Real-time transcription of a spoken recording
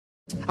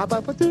Hey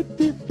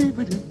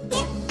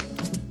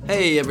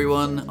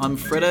everyone, I'm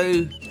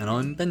Fredo, And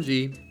I'm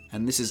Benji.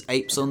 and this is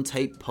Apes on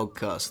Tape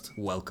podcast.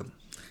 Welcome.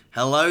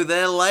 Hello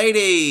there,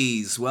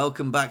 ladies!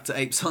 Welcome back to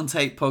Apes on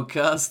Tape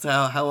podcast.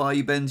 How are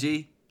you,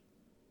 Benji?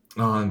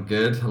 Oh, I'm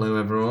good. Hello,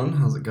 everyone.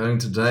 How's it going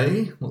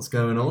today? What's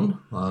going on?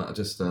 I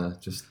just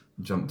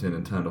jumped in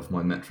and turned off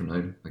my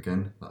metronome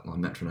again. My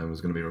metronome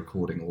was going to be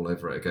recording all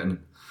over it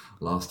again.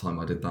 Last time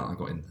I did that, I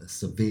got in a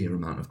severe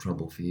amount of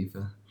trouble for you.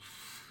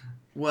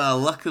 Well,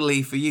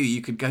 luckily for you,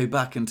 you could go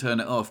back and turn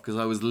it off because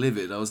I was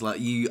livid. I was like,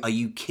 are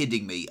you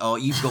kidding me? Oh,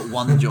 you've got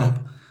one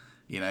job.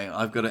 You know,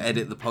 I've got to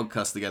edit the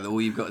podcast together.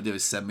 All you've got to do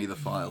is send me the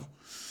file.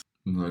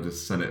 And I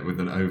just sent it with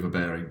an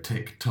overbearing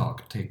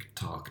tick-tock,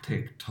 tick-tock,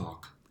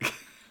 tick-tock.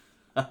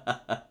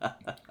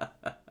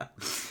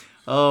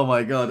 Oh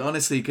my god,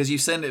 honestly, because you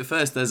send it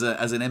first as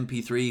an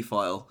MP3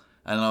 file,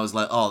 and I was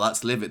like, oh,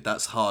 that's livid,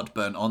 that's hard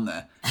burnt on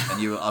there. And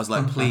I was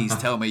like, please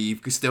tell me you've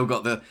still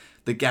got the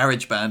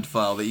GarageBand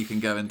file that you can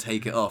go and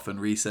take it off and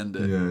resend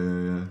it.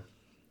 Yeah.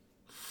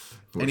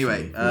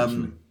 Anyway,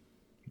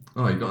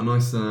 oh, you got a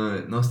nice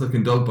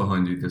looking dog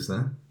behind you just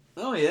there.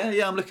 Oh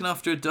yeah, I'm looking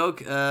after a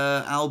dog,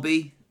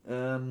 Albie.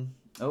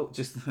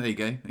 Just there you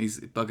go. He's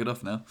buggered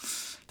off now.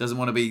 Doesn't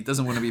want to be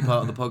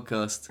part of the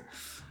podcast.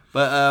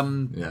 But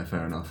Yeah,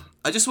 fair enough.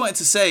 I just wanted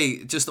to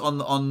say, just on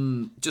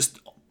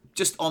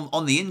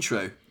the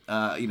intro,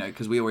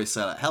 because we always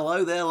say, like,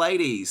 hello there,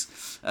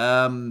 ladies.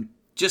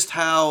 Just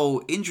how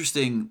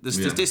interesting the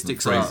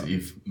statistics the phrase are. that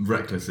you've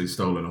recklessly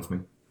stolen off me.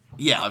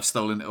 Yeah, I've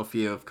stolen it off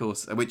you, of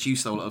course, which you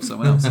stole it off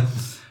someone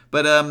else.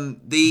 But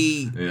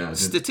the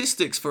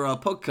statistics for our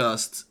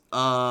podcast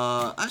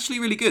are actually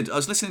really good. I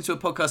was listening to a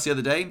podcast the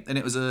other day, and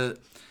it was a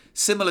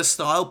similar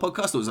style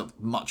podcast. It was a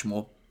much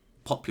more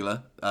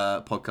popular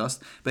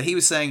podcast, but he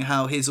was saying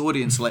how his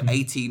audience are like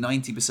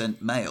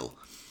 80-90% male,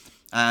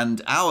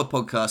 and our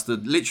podcast are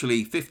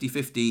literally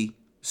 50-50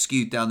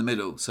 skewed down the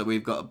middle. So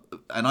we've got,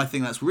 and I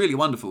think that's really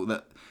wonderful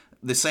that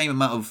the same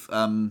amount of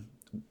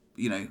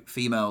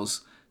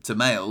females to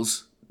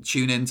males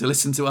tune in to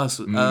listen to us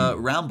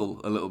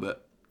ramble a little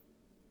bit.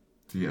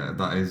 Yeah,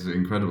 that is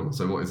incredible.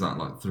 So what is that,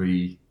 like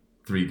three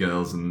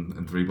girls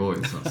and three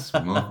boys? That's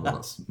remarkable.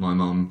 That's my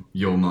mum,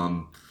 your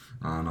mum,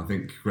 and I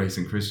think Grace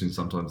and Christian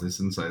sometimes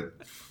listen. So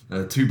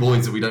two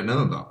boys that we don't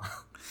know about.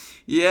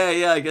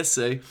 Yeah, I guess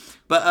so.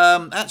 But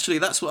actually,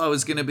 that's what I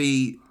was going to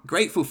be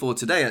grateful for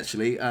today,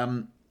 actually.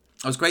 I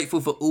was grateful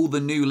for all the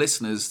new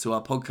listeners to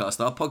our podcast.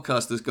 Our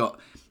podcast has got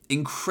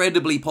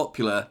incredibly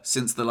popular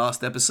since the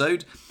last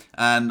episode.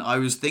 And I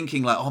was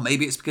thinking, like, oh,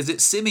 maybe it's because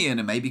it's Simeon,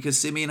 and maybe because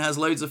Simeon has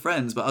loads of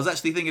friends. But I was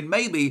actually thinking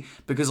maybe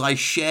because I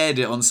shared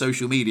it on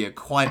social media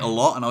quite a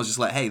lot. And I was just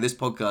like, hey, this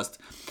podcast,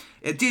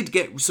 it did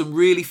get some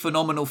really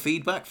phenomenal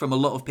feedback from a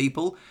lot of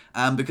people.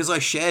 And because I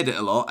shared it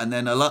a lot, and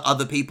then a lot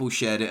other people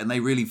shared it, and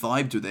they really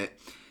vibed with it,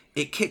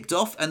 it kicked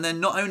off. And then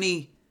not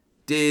only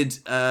did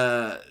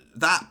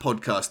that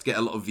podcast get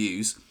a lot of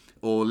views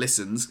or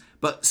listens,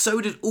 but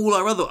so did all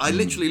our other. I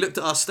literally looked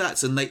at our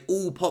stats, and they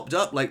all popped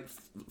up, like,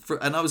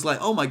 and I was like,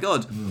 oh my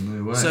god. Oh,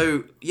 no way.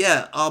 So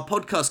yeah, our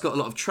podcast got a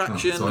lot of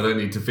traction. So I don't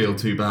need to feel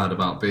too bad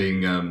about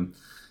being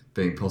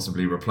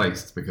possibly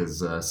replaced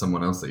because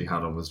someone else that you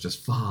had on was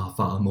just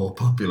far more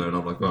popular, and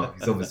I'm like, well,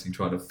 he's obviously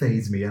trying to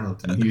phase me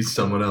out and use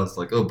someone else.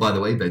 Like, oh, by the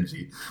way,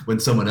 Benji, when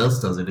someone else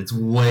does it, it's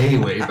way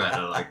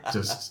better. Like,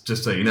 just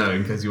so you know,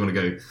 in case you want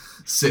to go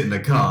sit in the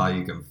car,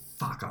 you can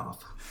fuck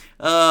off.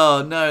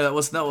 Oh no, that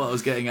was not what I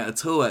was getting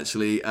at all,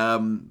 actually.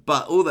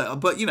 But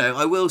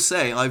I will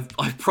say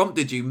I've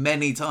prompted you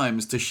many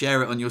times to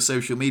share it on your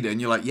social media, and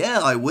you're like, yeah,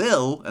 I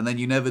will, and then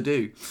you never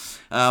do.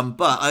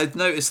 But I've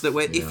noticed that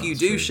if you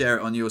do share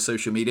it on your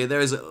social media, there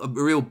is a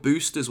real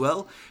boost as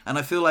well. And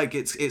I feel like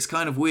it's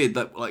kind of weird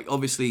that, like,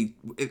 obviously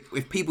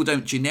if people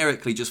don't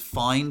generically just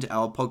find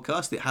our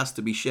podcast, it has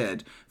to be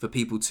shared for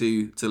people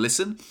to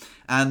listen.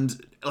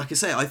 And like I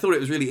say, I thought it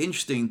was really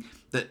interesting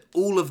that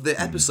all of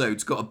the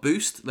episodes got a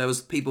boost. There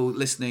was people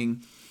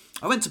listening.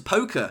 I went to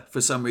poker for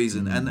some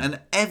reason,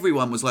 and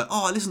everyone was like,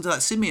 oh, I listened to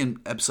that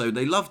Simeon episode.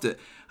 They loved it.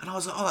 And I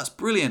was like, oh, that's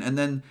brilliant. And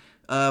then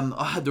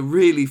I had a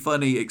really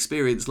funny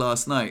experience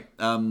last night.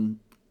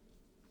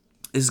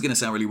 This is going to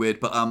sound really weird,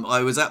 but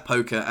I was at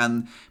poker,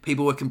 and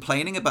people were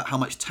complaining about how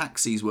much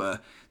taxis were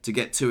to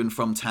get to and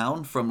from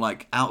town, from,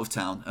 like, out of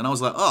town. And I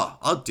was like, oh,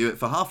 I'll do it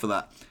for half of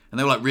that. And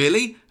they were like,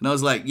 really? And I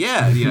was like,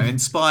 yeah,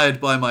 inspired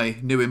by my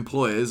new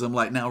employers, I'm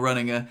like now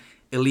running a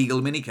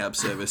illegal minicab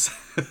service.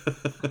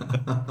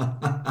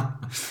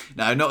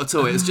 No, not at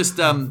all. It was just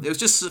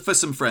for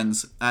some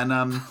friends, and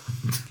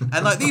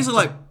like these are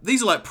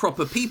like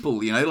proper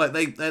people, like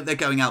they're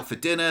going out for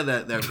dinner.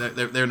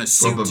 They're in a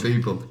suit. Proper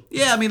people.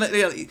 Yeah, I mean, like,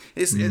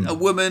 it's a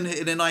woman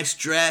in a nice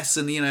dress,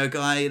 and a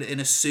guy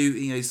in a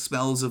suit.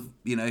 Smells of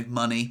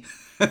money,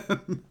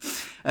 and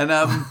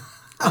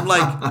I'm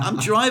like, I'm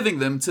driving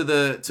them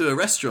to a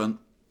restaurant,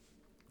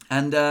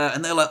 and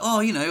they're like, oh,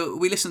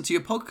 we listen to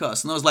your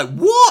podcast, and I was like,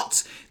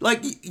 what?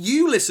 Like,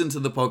 you listen to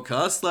the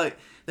podcast? Like,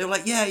 they were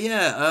like, yeah.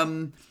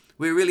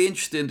 we're really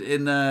interested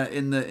in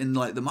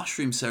like the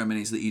mushroom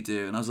ceremonies that you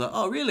do. And I was like,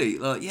 oh really?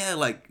 Like, yeah,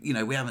 like, you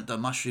know, we haven't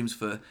done mushrooms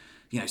for,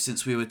 you know,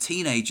 since we were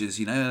teenagers,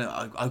 you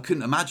know. I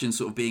couldn't imagine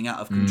sort of being out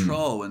of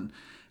control, and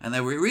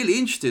they were really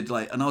interested,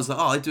 like, and I was like,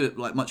 oh, I do it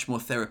like much more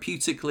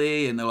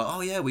therapeutically, and they're like,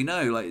 oh yeah, we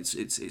know, like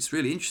it's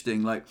really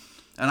interesting, like,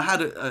 and I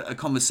had a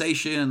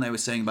conversation, and they were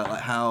saying about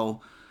like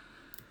how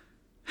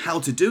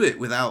to do it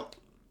without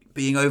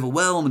being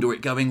overwhelmed or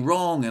it going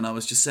wrong, and I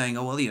was just saying,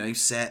 oh well, you know,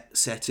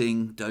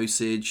 setting,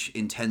 dosage,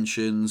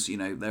 intentions, you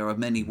know, there are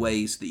many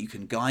ways that you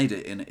can guide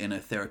it in a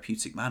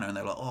therapeutic manner, and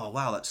they're like, oh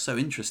wow, that's so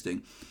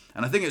interesting.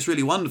 And I think it's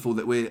really wonderful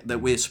that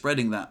we're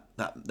spreading that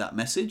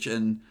message,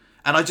 and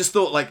I just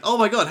thought, like, oh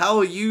my god, how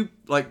are you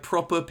like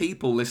proper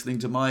people listening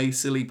to my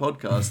silly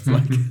podcast?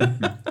 Like,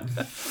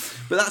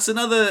 but that's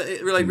another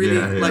like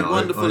really like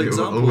wonderful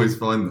example. I always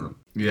find that.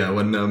 Yeah,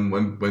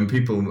 when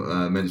people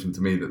mention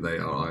to me that they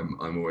are,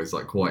 I'm always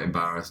like quite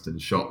embarrassed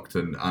and shocked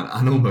and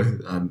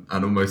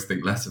almost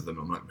think less of them.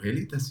 I'm like,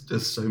 really? There's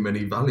just so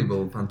many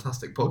valuable,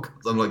 fantastic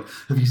podcasts. I'm like,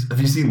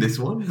 have you seen this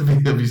one?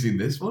 Have you seen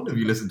this one? Have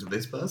you listened to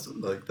this person?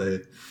 Like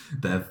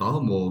they're far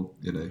more,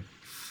 you know.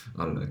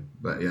 I don't know,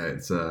 but yeah,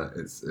 it's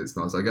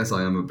nice. I guess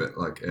I am a bit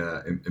like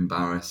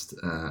embarrassed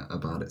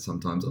about it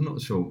sometimes. I'm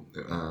not sure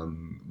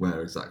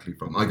where exactly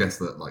from. I guess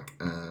that like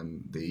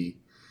the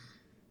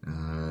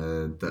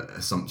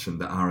assumption,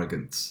 the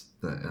arrogance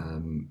that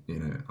you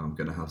know, I'm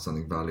going to have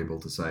something valuable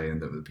to say, and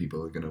that the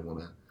people are going to want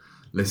to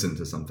listen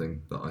to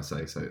something that I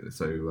say. So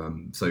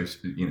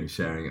you know,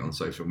 sharing it on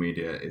social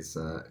media is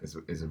a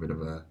bit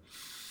of a.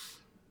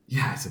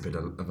 Yeah, it's a bit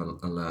of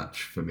a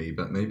lurch for me,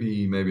 but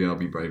maybe I'll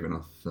be brave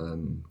enough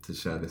to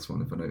share this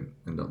one if I don't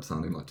end up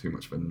sounding like too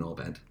much of a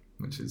knobhead,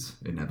 which is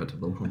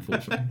inevitable,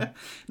 unfortunately.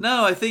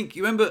 No, I think,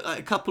 you remember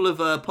a couple of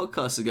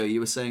podcasts ago you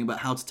were saying about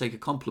how to take a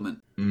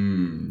compliment.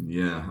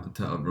 Yeah,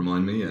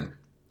 remind me, yeah.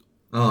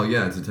 Oh,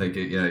 yeah, to take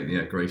it,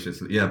 yeah,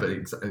 graciously. Yeah, but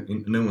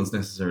no one's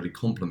necessarily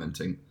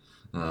complimenting.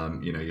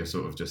 You know, you're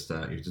sort of just,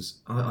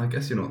 I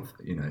guess you're not,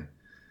 you know,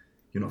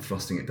 you're not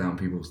thrusting it down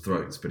people's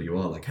throats, but you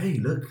are like, hey,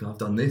 look, I've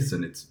done this,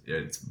 and it's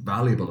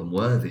valuable and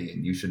worthy,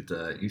 and you should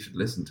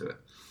listen to it.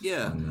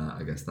 Yeah. And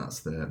I guess that's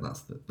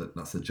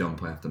the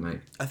jump I have to make.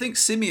 I think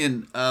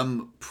Simeon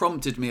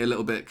prompted me a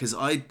little bit, because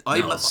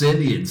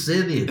Simeon.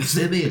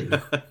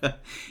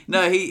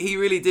 No, he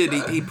really did.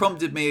 He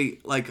prompted me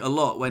like a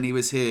lot when he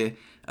was here.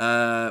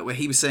 Where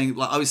he was saying,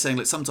 like I was saying,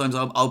 like sometimes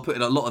I'll put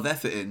in a lot of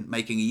effort in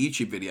making a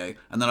YouTube video,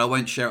 and then I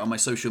won't share it on my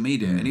social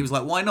media. And he was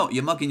like, "Why not?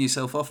 You're mugging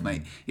yourself off,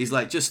 mate." He's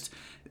like, just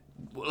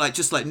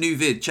like new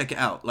vid, check it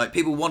out. Like,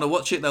 people want to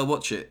watch it, they'll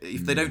watch it.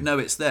 If they don't know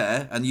it's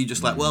there, and you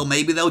just like, well,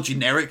 maybe they'll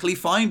generically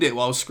find it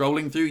while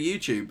scrolling through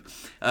YouTube.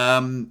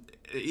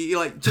 You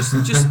like just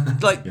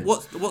like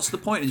what's the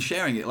point in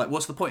sharing it? Like,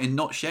 what's the point in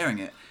not sharing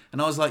it? And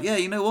I was like, yeah,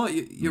 you know what,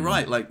 you're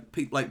right. Like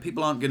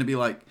people aren't going to be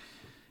like.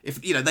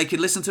 If you know, they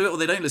can listen to it or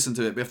they don't listen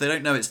to it, but if they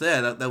don't know it's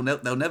there, they'll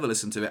never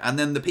listen to it. And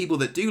then the people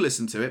that do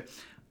listen to it,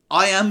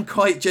 I am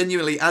quite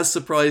genuinely as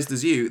surprised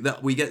as you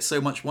that we get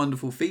so much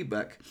wonderful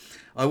feedback.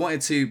 I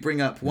wanted to bring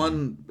up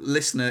one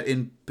listener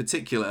in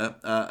particular,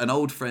 an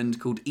old friend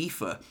called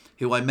Aoife,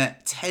 who I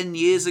met 10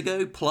 years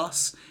ago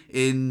plus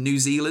in New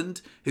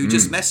Zealand, who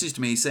just messaged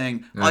me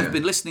saying, I've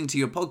been listening to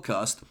your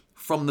podcast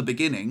from the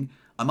beginning.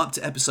 I'm up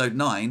to episode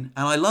 9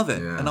 and I love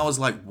it. Yeah. And I was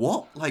like,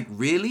 what? Like,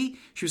 really?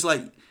 She was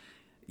like,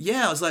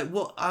 yeah. I was like,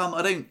 what?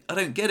 I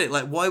don't get it.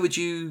 Like, why would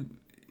you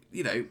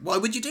do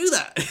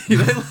that? You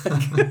know,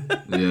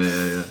 like,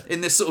 yeah.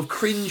 In this sort of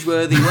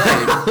cringeworthy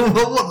way.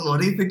 What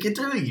do you think you're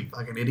doing, you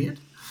fucking idiot?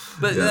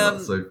 But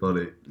that's so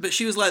funny. But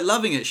she was like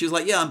loving it. She was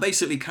like, yeah, I'm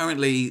basically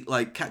currently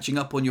like catching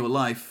up on your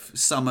life,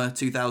 summer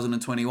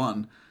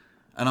 2021.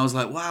 And I was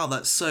like, wow,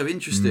 that's so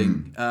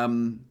interesting.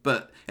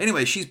 But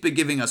anyway, she's been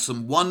giving us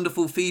some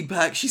wonderful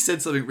feedback. She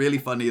said something really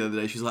funny the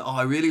other day. She's like, oh,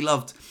 I really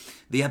loved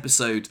the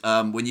episode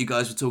when you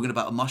guys were talking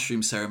about a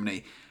mushroom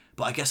ceremony,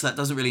 but I guess that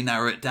doesn't really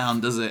narrow it down,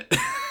 does it?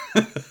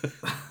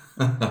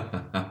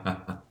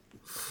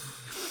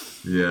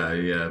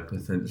 Yeah,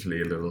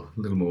 potentially a little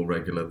more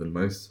regular than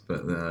most,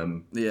 but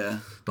yeah,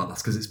 but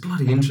that's because it's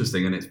bloody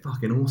interesting and it's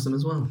fucking awesome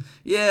as well.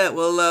 Yeah,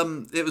 well,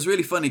 it was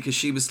really funny because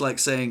she was like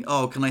saying,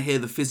 "Oh, can I hear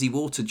the fizzy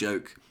water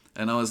joke?"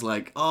 And I was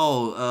like,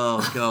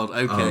 oh God,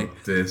 okay. Oh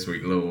dear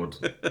sweet Lord.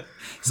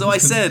 So I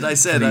said,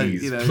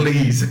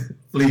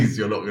 please,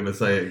 you're not going to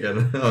say it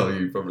again. Oh,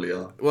 you probably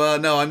are. Well,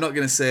 no, I'm not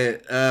going to say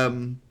it.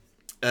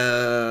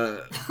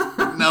 Anyway,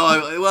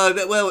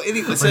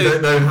 so, I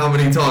don't know how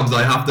many times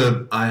I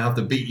have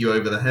to beat you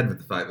over the head with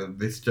the fact that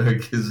this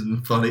joke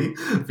isn't funny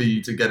for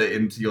you to get it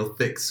into your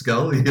thick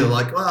skull. You're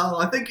like, well,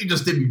 I think you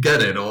just didn't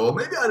get it, or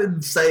maybe I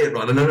didn't say it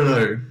right.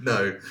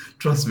 No.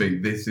 Trust me,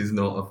 this is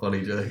not a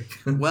funny joke.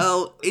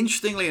 Well,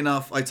 interestingly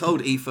enough, I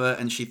told Aoife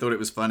and she thought it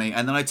was funny,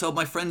 and then I told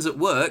my friends at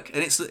work,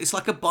 and it's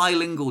like a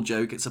bilingual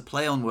joke. It's a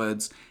play on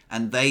words,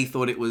 and they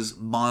thought it was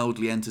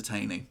mildly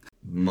entertaining.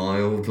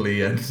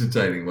 mildly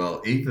entertaining.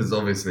 Well, Aoife's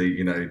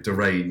obviously,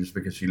 deranged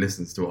because she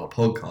listens to our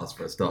podcast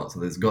for a start, so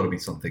there's got to be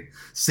something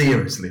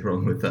seriously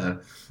wrong with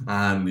her.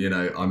 And,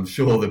 I'm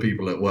sure the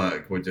people at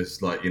work were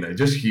just like,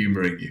 just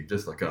humouring you,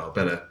 just like, oh,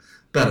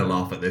 better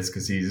laugh at this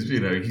because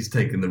he's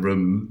taken the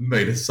room,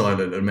 made us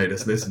silent and made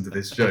us listen to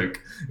this joke.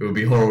 It would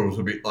be horrible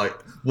to be like,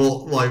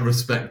 what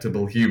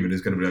respectable human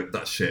is going to be like,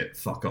 that shit,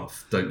 fuck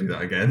off, don't do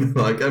that again.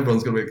 Like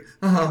everyone's going to be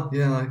like,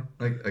 yeah,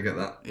 I get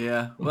that.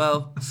 Yeah,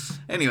 well,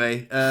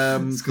 anyway.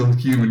 It's called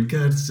human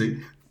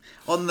courtesy.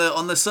 On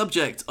the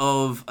subject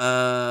of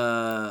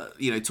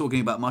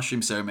talking about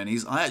mushroom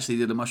ceremonies, I actually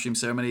did a mushroom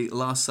ceremony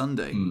last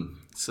Sunday.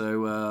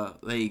 So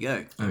there you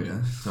go. Oh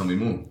yeah, tell me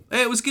more.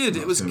 It was good.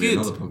 It was good.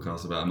 Another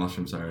podcast about a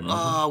mushroom ceremony.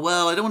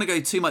 Well, I don't want to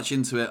go too much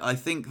into it. I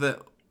think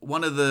that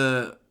one of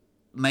the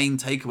main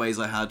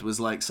takeaways I had was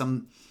like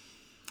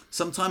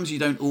sometimes you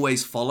don't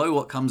always follow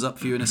what comes up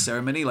for you in a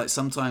ceremony. Like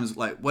sometimes,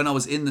 like when I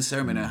was in the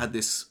ceremony, I had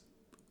this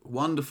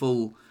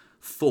wonderful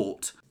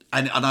thought.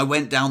 And I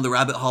went down the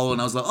rabbit hole,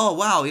 and I was like, "Oh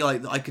wow,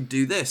 like I could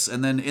do this."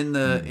 And then in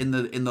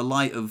the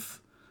light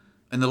of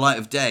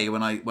day,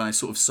 when I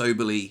sort of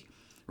soberly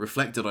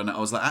reflected on it, I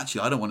was like,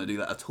 "Actually, I don't want to do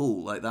that at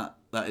all. Like that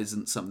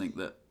isn't something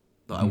that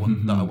I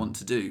want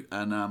to do."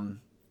 And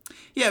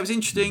it was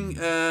interesting.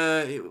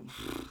 I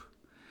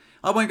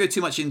won't go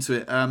too much into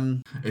it.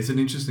 It's an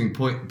interesting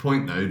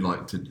point though,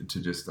 like to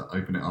just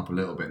open it up a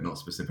little bit, not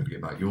specifically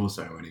about your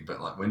ceremony,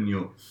 but like when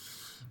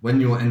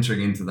you're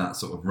entering into that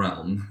sort of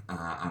realm,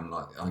 and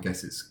like I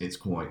guess it's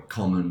quite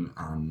common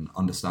and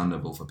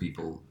understandable for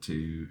people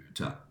to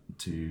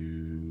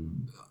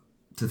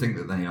think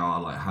that they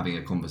are like having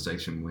a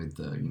conversation with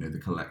the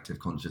collective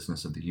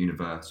consciousness of the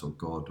universe or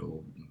God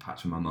or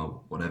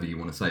Pachamama, whatever you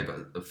want to say,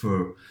 but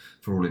for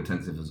all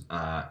intensives,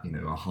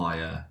 a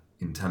higher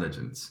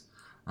intelligence,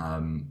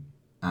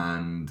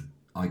 and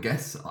I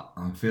guess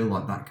I feel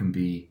like that can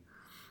be.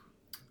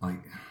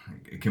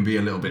 It can be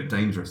a little bit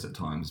dangerous at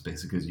times,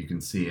 because you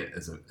can see it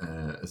as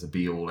a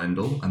be all end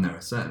all, and there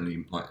are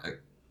certainly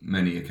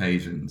many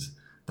occasions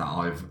that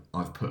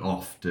I've put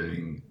off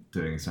doing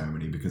a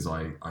ceremony because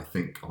I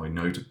think I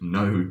know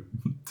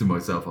to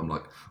myself, I'm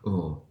like,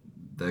 oh,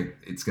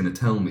 it's going to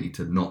tell me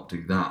to not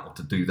do that or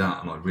to do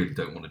that, and I really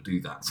don't want to do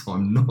that, so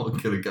I'm not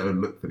going to go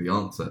and look for the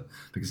answer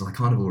because I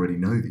kind of already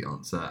know the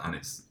answer and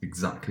it's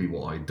exactly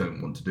what I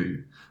don't want to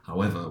do.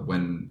 However,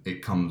 when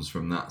it comes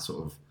from that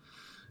sort of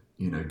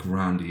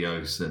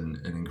grandiose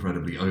and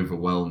incredibly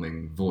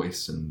overwhelming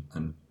voice and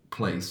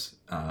place,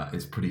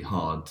 is pretty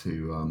hard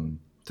to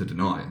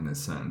deny. And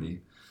there's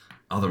certainly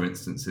other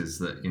instances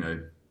that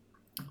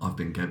I've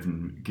been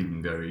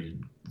given very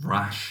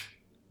rash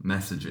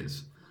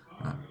messages,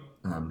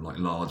 like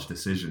large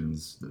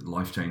decisions,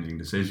 life-changing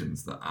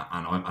decisions and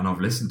I've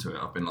listened to it.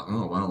 I've been like,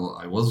 oh well,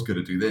 I was going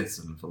to do this,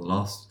 and for the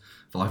last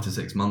 5 to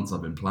 6 months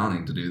I've been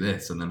planning to do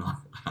this, and then I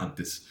had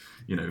this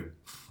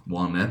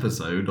one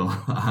episode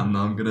and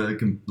I'm gonna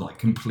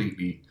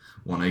completely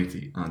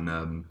 180,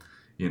 and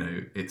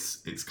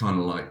it's kind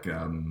of like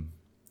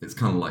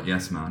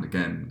Yes Man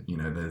again.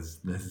 There's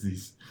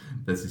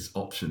this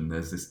option,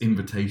 there's this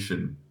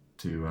invitation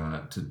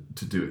to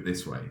do it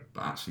this way,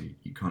 but actually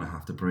you kind of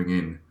have to bring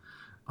in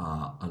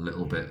a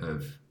little bit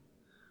of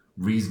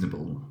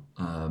reasonable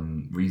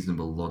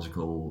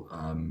logical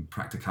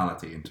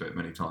practicality into it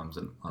many times,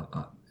 and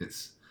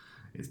it's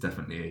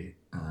definitely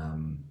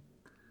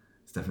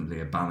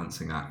a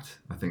balancing act.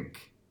 I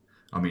think.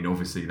 I mean,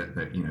 obviously that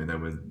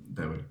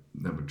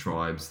there were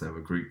tribes, there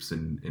were groups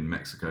in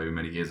Mexico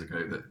many years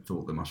ago that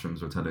thought the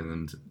mushrooms were telling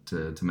them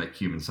to make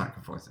human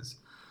sacrifices.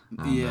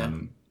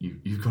 And,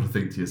 you've got to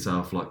think to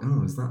yourself like, oh,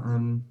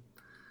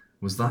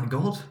 was that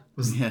God?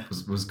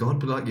 Was God?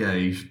 But like, yeah,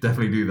 you should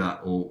definitely do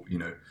that. Or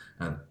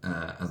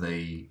are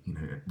they?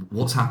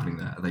 What's happening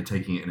there? Are they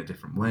taking it in a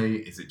different way?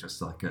 Is it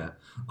just like a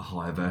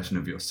higher version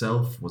of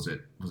yourself? Was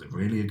it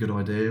really a good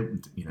idea?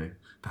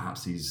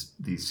 Perhaps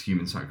these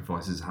human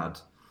sacrifices had,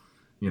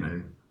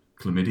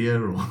 chlamydia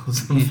or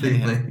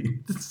something. They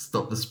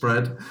stop the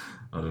spread.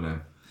 I don't know.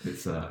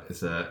 It's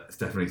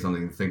definitely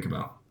something to think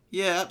about.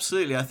 Yeah,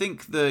 absolutely. I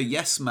think the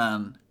Yes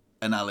Man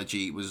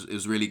analogy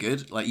was really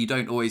good. Like, you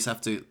don't always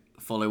have to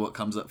follow what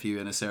comes up for you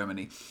in a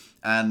ceremony,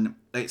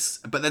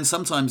 but then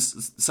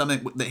sometimes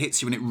something that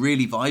hits you and it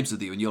really vibes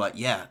with you, and you're like,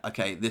 yeah,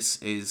 okay,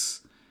 this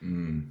is.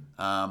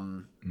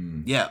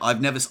 Yeah, I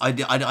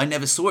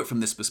never saw it from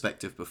this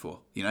perspective before,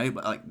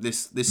 but like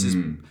this is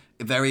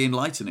very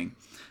enlightening.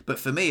 But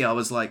for me, I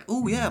was like,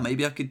 oh yeah,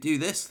 maybe I could do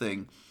this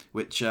thing,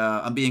 which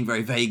I'm being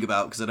very vague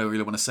about because I don't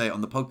really want to say it on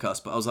the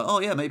podcast, but I was like,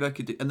 oh yeah, maybe I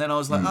could do, and then I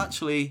was like,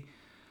 actually,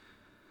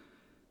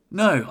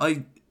 no,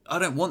 I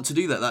don't want to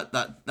do that.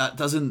 That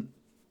doesn't,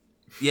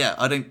 yeah,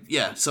 I don't,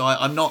 yeah, so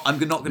I'm not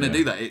going to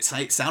do that.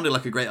 It sounded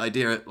like a great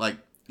idea at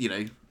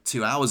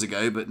 2 hours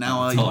ago, but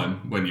now at the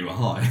time when you were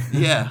high.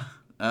 Yeah.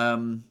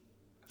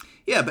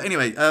 Yeah, but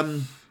anyway, I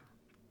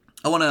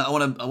want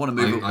to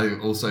move. I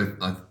also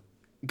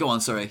go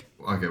on. Sorry.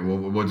 Okay.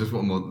 Well, just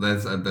one more.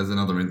 There's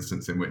another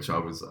instance in which I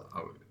was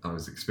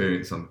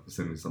experiencing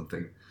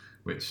something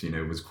which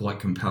was quite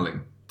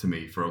compelling to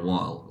me for a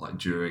while. Like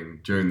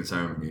during the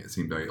ceremony, it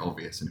seemed very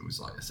obvious, and it was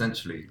like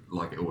essentially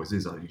like it always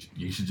is. Like,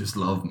 you should just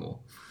love more.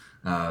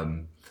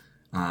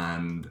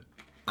 And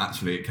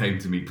actually, it came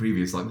to me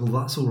previous, like, well,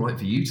 that's all right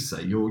for you to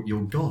say.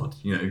 You're God.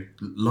 You know,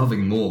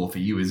 loving more for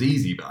you is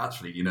easy, but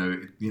actually, you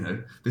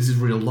know, this is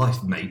real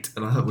life, mate.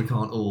 And I hope we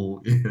can't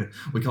all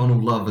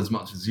love as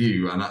much as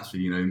you. And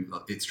actually, you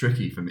know, it's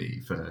tricky for me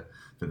for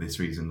this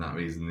reason, that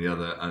reason, the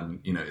other. And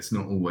you know, it's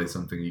not always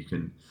something you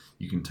can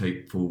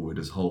take forward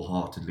as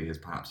wholeheartedly as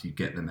perhaps you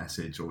get the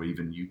message, or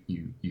even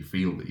you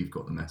feel that you've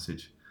got the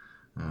message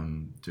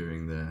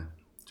during the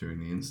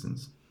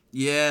instance.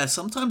 Yeah,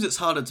 sometimes it's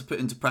harder to put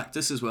into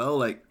practice as well.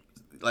 Like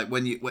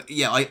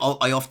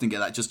I often get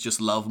that,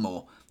 just love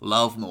more,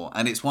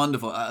 and it's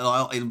wonderful.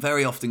 I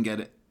very often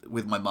get it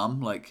with my mum.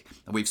 Like,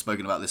 and we've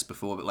spoken about this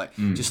before, but like,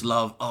 just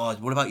love. Oh,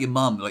 what about your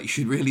mum? Like, you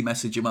should really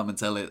message your mum and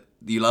tell it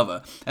you love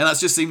her. And that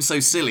just seems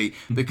so silly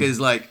because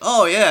like,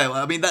 oh yeah,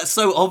 I mean that's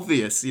so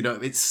obvious. You know,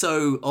 it's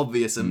so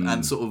obvious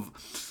and sort of,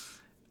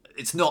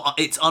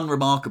 it's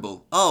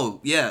unremarkable. Oh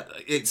yeah,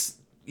 it's.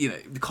 You know,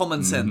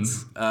 common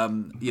sense.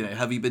 You know,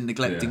 have you been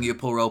neglecting your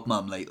poor old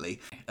mum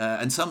lately?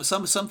 And some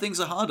things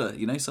are harder.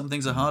 You know, some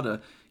things are harder.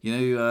 You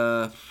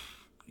know,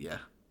 yeah.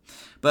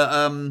 But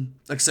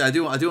like I say, I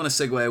do want to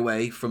segue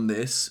away from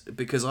this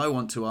because I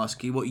want to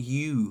ask you what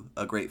you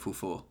are grateful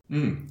for.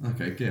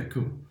 Okay. Yeah.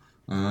 Cool.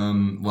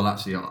 Well,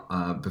 actually,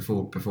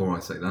 before I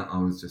say that, I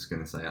was just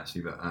going to say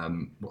actually that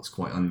what's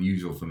quite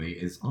unusual for me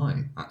is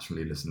I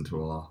actually listened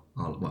to our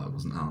well, it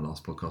wasn't our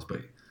last podcast,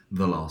 but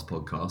the last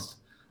podcast.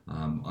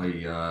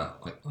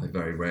 I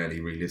very rarely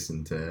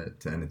re-listen to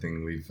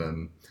anything we've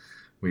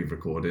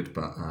recorded,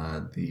 but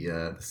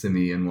the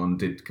Simeon one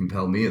did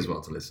compel me as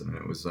well to listen, and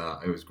it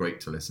was great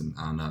to listen.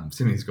 And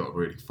Simeon's got a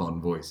really fun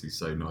voice; he's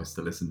so nice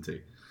to listen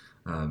to,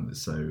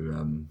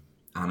 so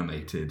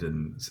animated,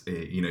 and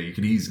you know, you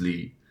could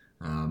easily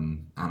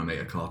animate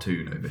a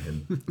cartoon over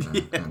him.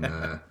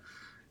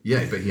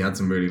 But he had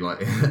some really like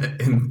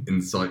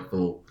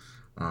insightful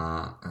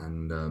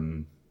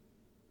and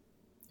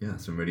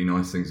some really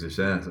nice things to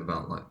share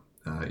about like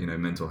you know,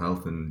 mental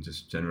health and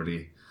just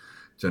generally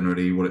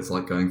what it's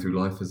like going through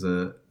life as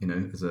a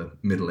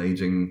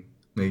aging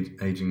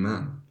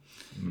man.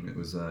 And it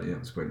was it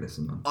was a great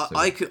listen, man. So,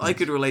 I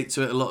could relate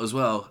to it a lot as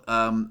well.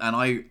 And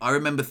I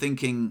remember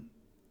thinking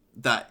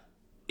that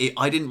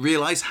I didn't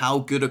realize how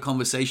good a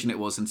conversation it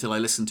was until I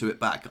listened to it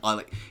back.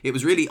 It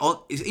was really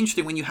it's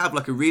interesting when you have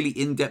like a really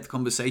in-depth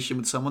conversation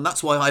with someone.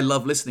 That's why I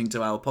love listening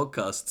to our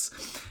podcasts,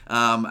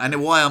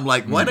 and why I'm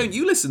like, why don't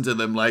you listen to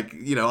them? Like,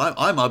 you know,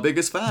 I'm our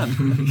biggest fan.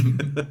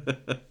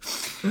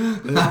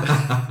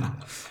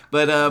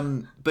 But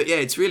yeah,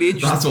 it's really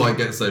interesting. That's why I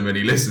get so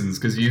many listens,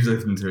 because you've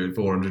listened to it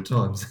 400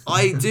 times.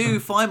 I do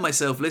find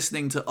myself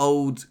listening to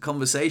old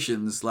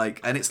conversations, like,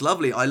 and it's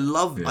lovely. I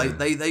love. Yeah.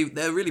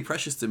 They're really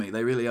precious to me.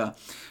 They really are.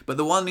 But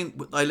the one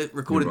I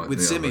recorded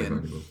with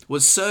Simeon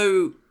was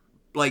so,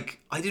 like,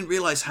 I didn't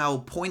realize how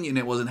poignant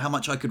it was and how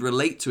much I could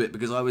relate to it,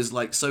 because I was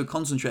like so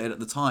concentrated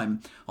at the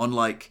time on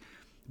like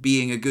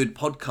being a good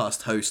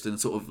podcast host and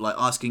sort of like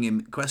asking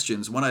him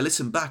questions. When I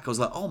listened back, I was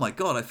like, oh my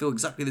God, I feel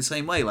exactly the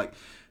same way. Like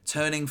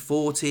turning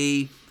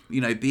 40,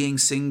 you know, being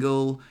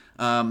single,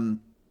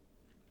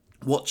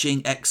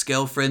 watching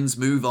ex-girlfriends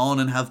move on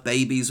and have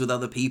babies with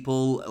other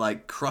people,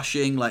 like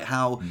crushing, like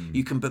how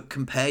you can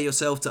compare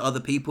yourself to other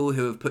people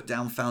who have put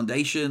down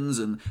foundations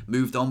and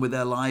moved on with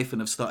their life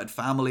and have started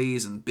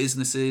families and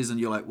businesses, and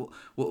you're like,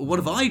 what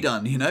have I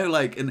done? You know,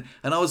 like, and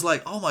I was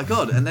like, oh my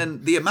God. And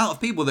then the amount of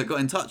people that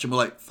got in touch and were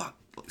like, fuck,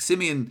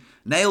 Simeon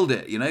nailed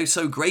it, you know,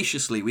 so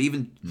graciously. We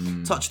even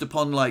touched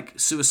upon like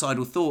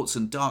suicidal thoughts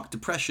and dark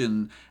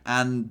depression,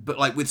 but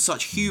like with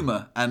such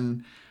humor,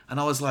 and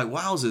I was like,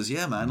 wowzers,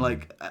 yeah, man.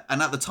 Like,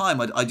 and at the time,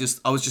 I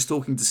was just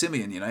talking to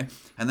Simeon, you know,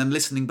 and then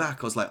listening back,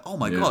 I was like, oh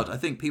my God, I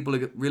think people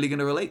are really going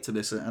to relate to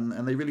this,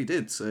 and they really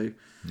did. So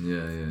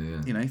yeah.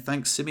 You know,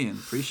 thanks, Simeon,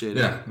 appreciate it.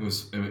 Yeah,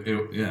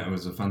 it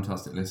was a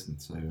fantastic listen.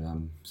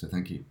 So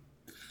thank you.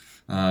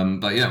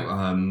 But yeah,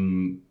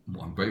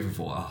 what I'm grateful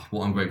for at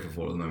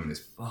the moment is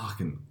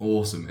fucking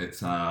awesome.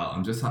 It's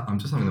I'm just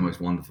having the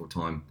most wonderful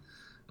time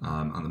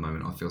at the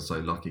moment. I feel so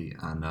lucky,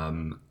 and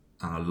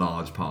a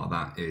large part of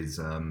that is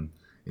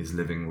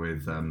living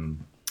with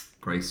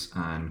Grace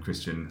and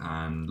Christian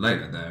and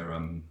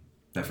Layla.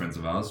 They're friends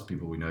of ours,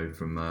 people we know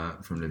from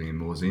living in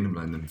Morzine. I've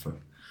known them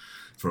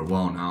for a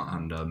while now,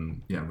 and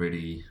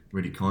really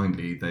really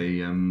kindly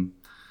they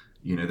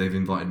they've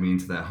invited me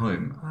into their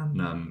home,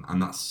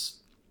 and that's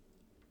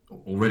a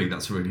really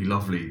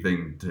lovely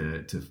thing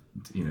to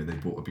they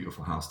bought a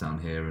beautiful house down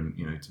here, and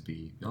to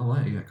be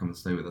come and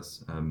stay with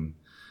us, rent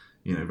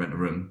a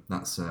room.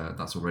 That's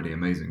already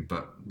amazing.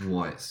 But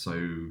why it's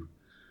so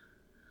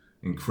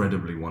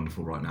incredibly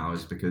wonderful right now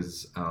is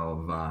because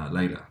of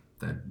Layla,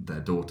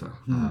 their daughter.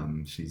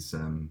 She's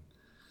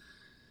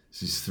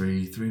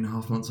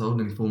 3.5 months old,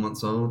 nearly 4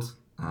 months old,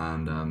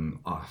 and I'm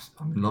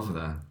in love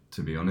with her,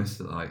 to be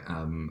honest. Like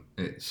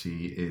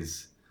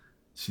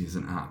she's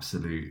an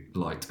absolute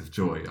light of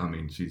joy. I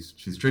mean,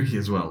 she's tricky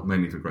as well,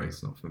 mainly for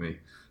Grace, not for me.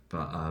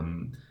 But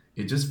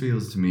it just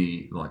feels to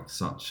me like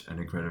such an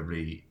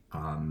incredibly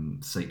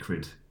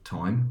sacred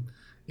time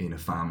in a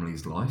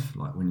family's life.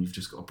 Like when you've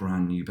just got a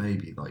brand new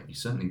baby, like you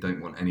certainly don't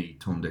want any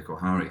Tom, Dick or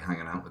Harry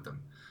hanging out with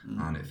them.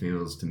 And it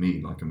feels to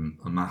me like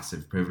a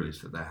massive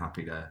privilege that they're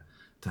happy to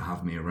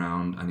have me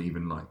around, and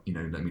even like, you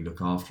know, let me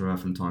look after her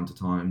from time to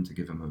time, to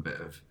give them a bit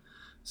of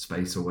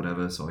space or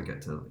whatever. So I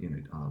get to, you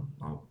know,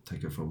 I'll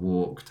take her for a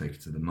walk, take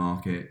her to the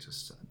market,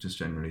 just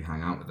generally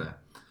hang out with her.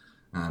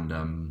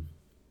 And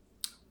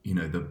you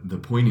know, the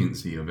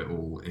poignancy of it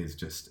all is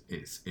just,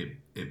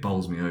 it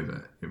bowls me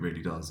over. It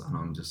really does. And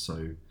I'm just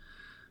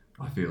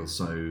I feel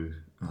so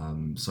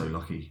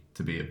lucky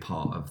to be a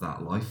part of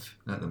that life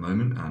at the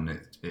moment, and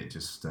it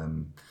just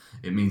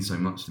it means so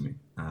much to me.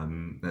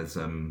 There's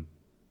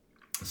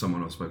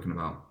someone I've spoken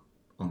about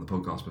on the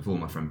podcast before,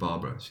 my friend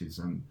Barbara. She's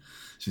in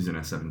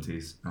her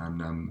 70s,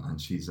 and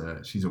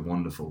she's a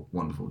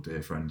wonderful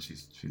dear friend.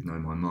 She's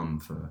known my mum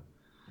for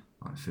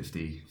like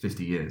 50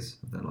 years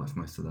of their life.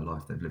 Most of their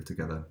life they've lived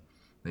together.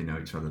 They know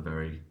each other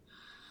very,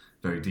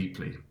 very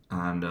deeply.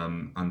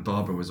 And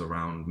Barbara was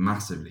around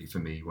massively for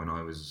me when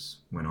I was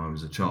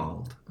a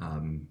child,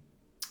 when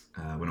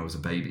I was a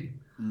baby.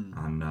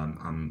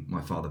 And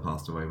my father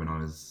passed away when I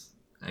was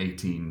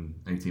 18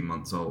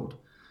 months old.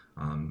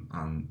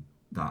 And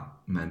that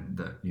meant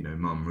that, you know,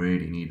 Mum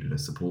really needed a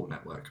support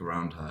network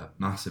around her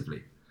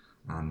massively.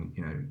 And,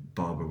 you know,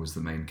 Barbara was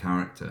the main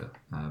character,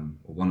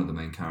 or one of the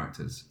main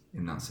characters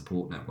in that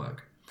support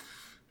network.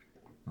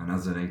 And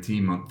as an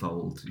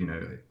 18-month-old, you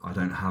know, I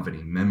don't have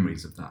any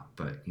memories of that.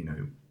 But, you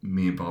know,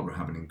 me and Barbara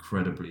have an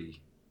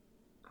incredibly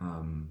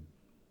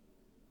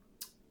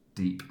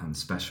deep and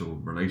special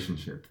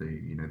relationship.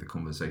 The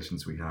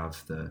conversations we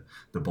have, the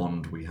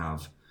bond we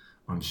have,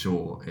 I'm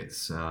sure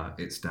it's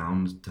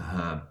down to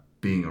her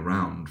being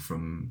around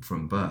from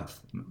birth,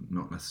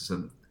 not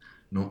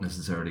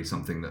necessarily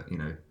something that, you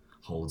know,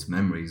 holds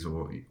memories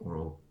or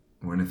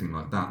anything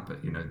like that.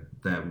 But, you know,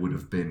 there would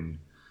have been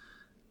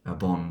a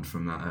bond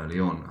from that early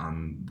on,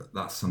 and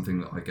that's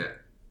something that I get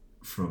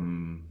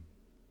from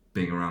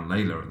being around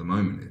Layla at the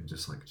moment. It's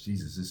just like,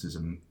 Jesus, this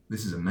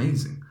is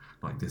amazing.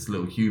 Like, this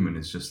little human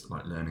is just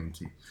like learning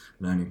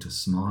to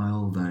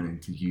smile, learning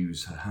to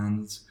use her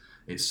hands.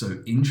 It's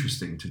so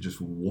interesting to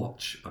just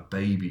watch a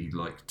baby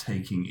like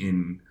taking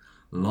in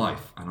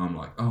life, and I'm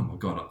like, oh my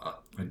God,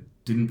 I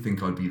didn't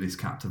think I'd be this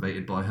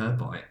captivated by her,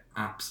 but I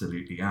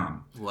absolutely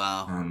am.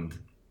 Wow. And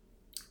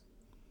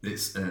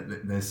it's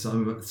there's so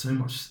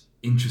much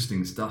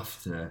interesting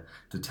stuff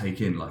to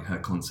take in, like her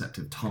concept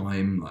of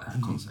time, like her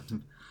concept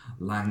of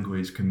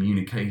language,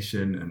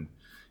 communication, and,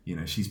 you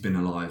know, she's been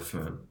alive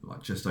for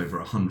like just over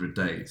 100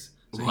 days.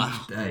 So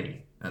each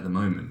day at the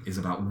moment is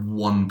about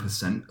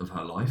 1% of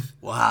her life.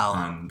 Wow.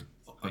 And,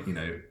 you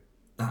know,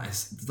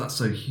 that's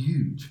so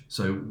huge.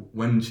 So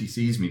when she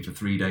sees me for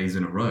 3 days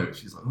in a row,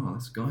 she's like, oh,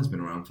 this guy's been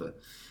around for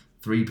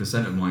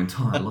 3% of my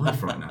entire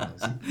life right now.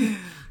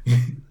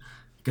 I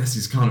guess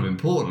he's kind of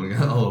important.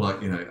 Oh,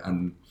 like, you know,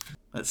 and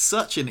that's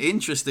such an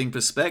interesting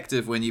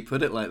perspective when you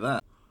put it like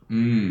that.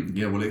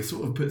 Yeah, well, it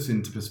sort of puts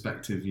into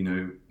perspective, you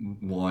know,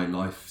 why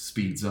life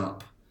speeds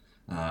up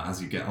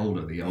as you get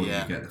older. The older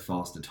you get, the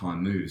faster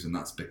time moves, and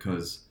that's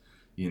because,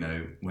 you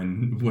know,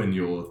 when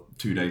you're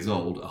 2 days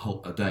old,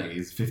 a day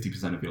is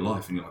 50% of your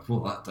life, and you're like,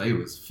 well, that day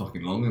was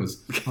fucking long. It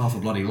was half a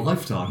bloody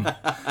lifetime.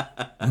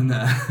 and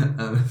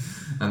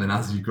then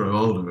as you grow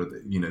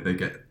older, you know, they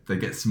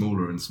get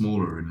smaller and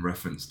smaller in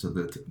reference to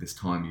this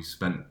time you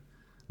spent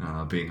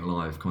being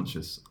alive,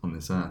 conscious on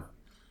this earth.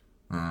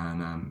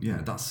 And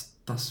that's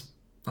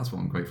what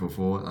I'm grateful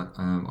for.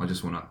 I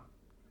just want to.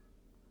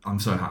 I'm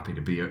so happy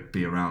to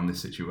be around this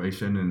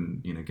situation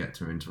and, you know, get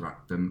to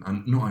interact with them.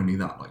 And not only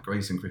that, like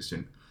Grace and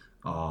Christian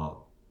are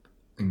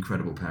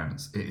incredible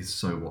parents. It's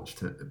so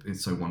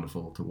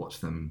wonderful to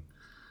watch them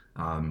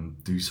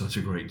do such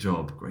a great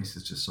job. Grace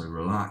is just so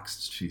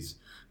relaxed. She's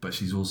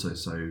also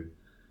so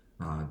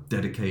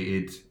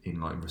dedicated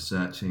in like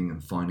researching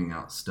and finding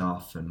out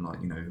stuff, and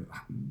like, you know,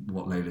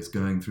 what Layla's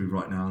going through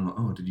right now. And like,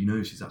 oh, did you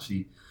know she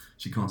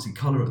can't see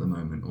colour at the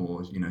moment,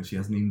 or, you know, she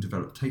hasn't even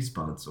developed taste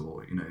buds,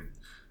 or, you know,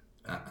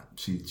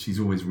 she's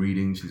always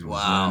reading, she's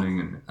always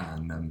learning,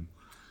 and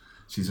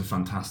she's a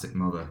fantastic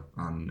mother.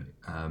 And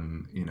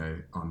you know,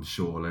 I'm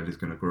sure Layla's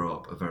going to grow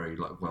up a very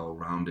like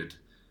well-rounded,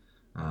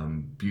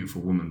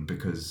 beautiful woman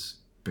because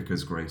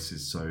Grace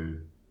is so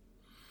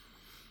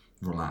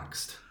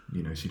relaxed.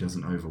 You know, she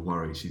doesn't over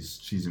worry.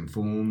 She's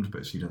informed,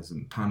 but she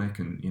doesn't panic.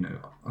 And, you know,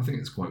 I think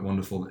it's quite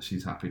wonderful that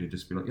she's happy to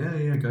just be like,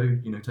 yeah, go,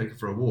 you know, take her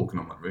for a walk. And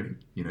I'm like, really?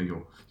 You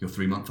know, you're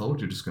 3 months old.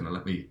 You're just going to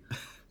let me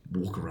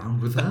walk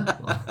around with her?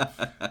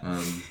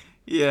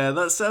 Yeah,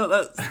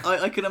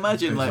 I can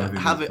imagine like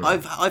having.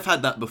 I've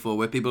had that before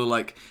where people are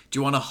like, "Do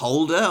you want to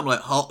hold her?" I'm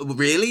like,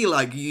 "Really?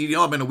 Like, you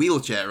know, I'm in a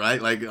wheelchair,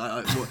 right? Like,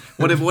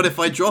 what if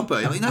I drop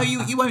her?" Like, no,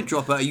 you won't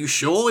drop her. Are you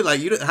sure?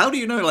 Like, how do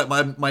you know? Like,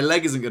 my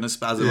leg isn't going to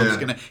spasm. I'm just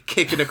going to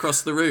kick it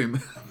across the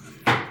room.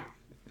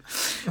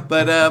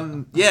 But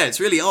yeah,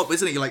 it's really odd,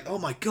 isn't it? You're like, oh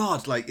my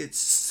god, like it's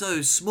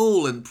so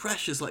small and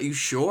precious. Like, you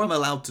sure I'm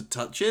allowed to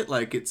touch it?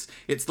 Like it's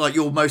like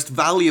your most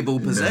valuable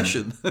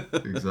possession. Yeah,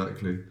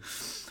 exactly.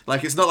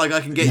 Like, it's not like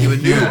I can get you a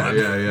new one.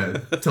 Yeah.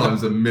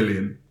 Times a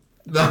million.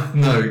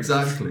 No,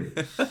 exactly.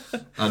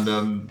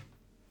 And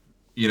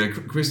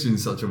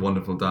Christian's such a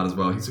wonderful dad as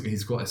well.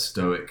 He's quite a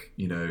stoic.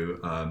 He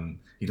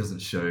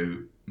doesn't show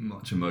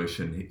much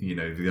emotion.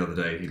 The other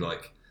day he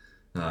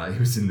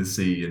was in the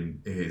sea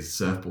and his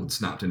surfboard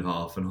snapped in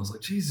half, and I was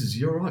like, Jesus,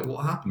 you're all right?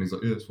 What happened? He's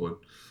like, yeah, it's fine.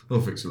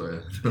 I'll fix it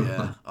later.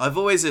 Yeah, I've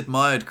always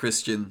admired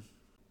Christian.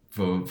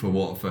 For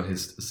what? For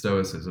his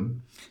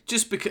stoicism?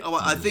 Just because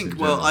I think,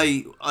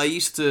 I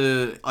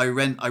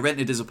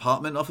rented his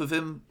apartment off of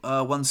him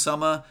one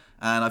summer,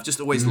 and I've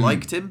just always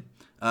liked him.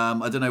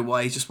 I don't know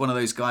why. He's just one of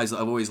those guys that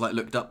I've always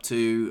looked up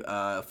to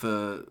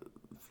for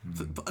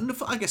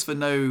I guess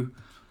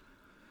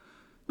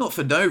not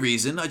for no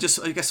reason. I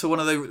guess for one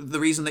of the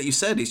reason that you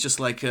said. He's just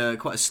quite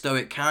a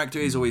stoic character.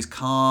 He's always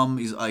calm.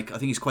 He's I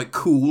think he's quite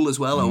cool as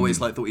well. I always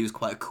thought he was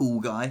quite a cool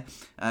guy,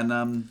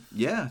 and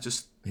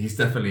he's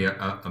definitely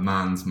a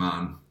man's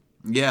man.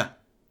 Yeah.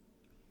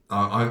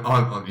 I've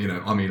got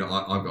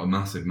a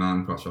massive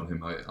man crush on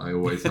him. I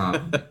always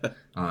have.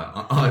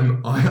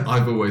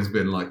 I've always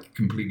been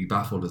completely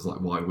baffled as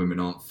why women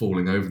aren't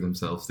falling over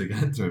themselves to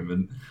get to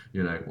him.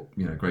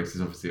 And Grace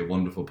is obviously a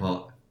wonderful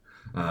part.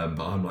 But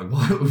I'm like,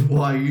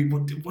 why are you?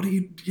 What are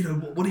you?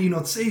 What are you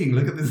not seeing?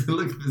 Look at this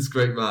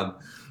great man.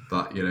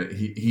 But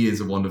he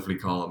is a wonderfully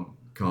calming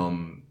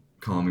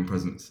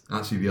presence.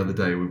 Actually, the other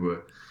day we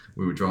were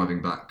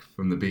driving back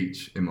from the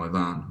beach in my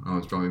van. I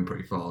was driving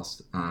pretty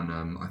fast,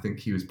 and I think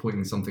he was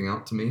pointing something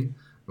out to me,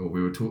 or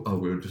we were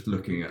just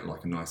looking at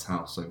a nice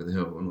house over the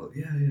hill, and I'm like,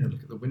 yeah,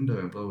 look at the window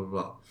and blah blah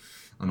blah,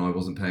 and I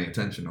wasn't paying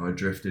attention. I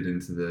drifted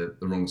into the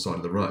wrong side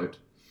of the road,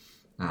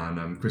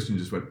 and Christian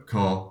just went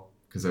car,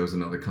 because there was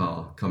another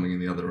car coming in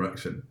the other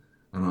direction.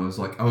 And I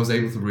was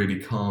able to really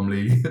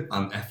calmly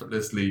and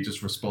effortlessly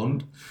just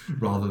respond,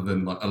 rather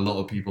than a lot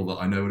of people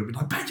that I know would have been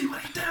like, Benji,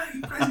 what are you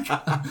doing?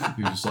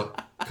 He was just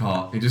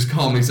car. He just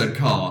calmly said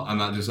car, and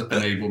that just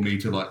enabled me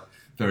to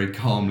very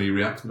calmly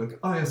react.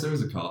 Oh yes, there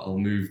is a car. I'll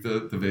move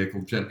the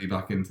vehicle gently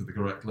back into the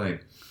correct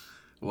lane.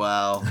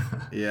 Wow.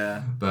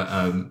 Yeah. But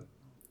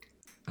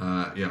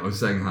I was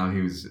saying how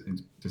he was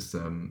just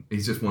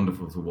he's just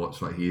wonderful to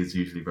watch. He is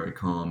usually very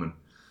calm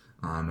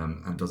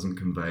and doesn't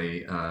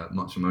convey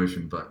much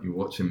emotion, but you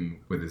watch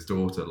him with his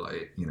daughter,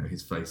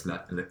 his face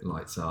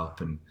lights up,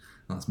 and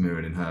that's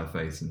mirrored in her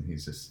face, and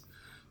he's just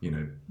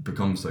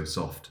becomes so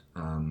soft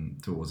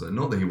towards her.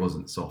 Not that he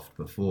wasn't soft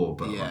before,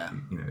 but yeah.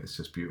 It's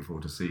just beautiful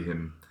to see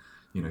him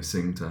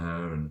sing to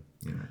her, and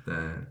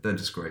they're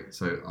just great.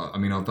 So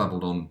I've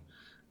babbled on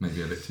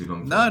maybe a bit too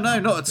long. No,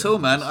 not at all,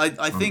 man.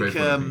 I think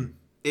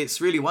it's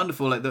really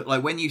wonderful.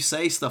 When you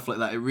say stuff like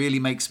that, it really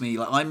makes me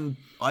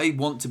I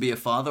want to be a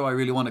father. I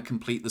really want to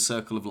complete the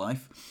circle of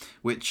life,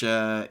 which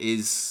is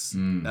it's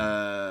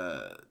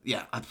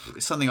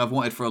something I've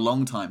wanted for a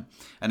long time,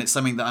 and it's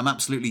something that I'm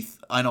absolutely.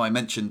 I know I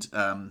mentioned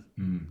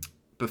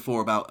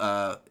before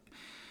about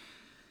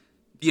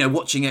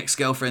watching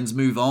ex-girlfriends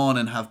move on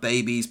and have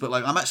babies, but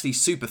I'm actually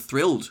super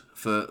thrilled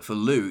for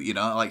Lou.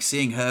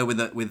 Seeing her with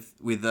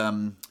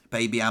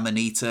baby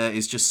Amanita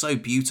is just so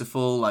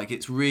beautiful.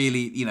 It's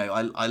really,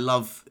 I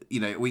love,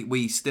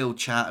 we still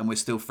chat and we're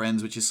still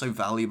friends, which is so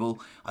valuable.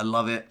 I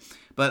love it.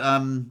 But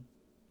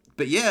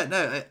yeah,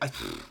 no,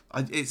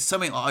 it's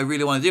something I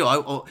really want to do.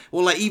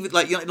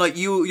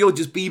 You're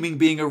just beaming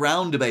being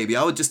around a baby.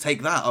 I would just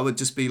take that. I would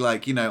just be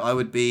I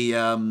would be,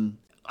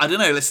 I don't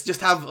know, let's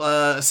just have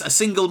a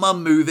single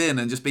mum move in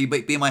and just be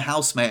my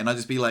housemate, and I'd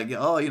just be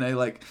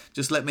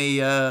just let me,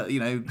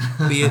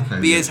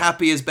 be as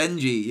happy as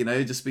Benji,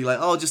 just be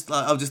I'll just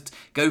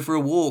go for a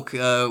walk,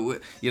 or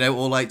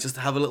just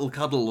have a little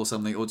cuddle or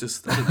something, or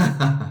just, I don't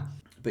know.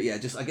 But yeah,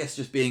 I guess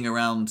just being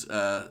around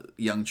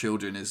young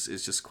children is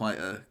just quite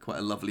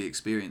a lovely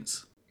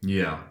experience.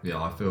 Yeah,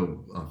 I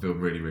feel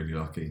really, really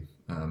lucky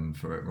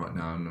for it right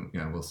now, and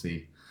we'll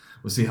see.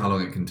 We'll see how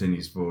long it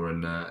continues for,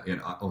 and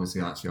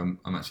obviously, I'm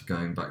actually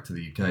going back to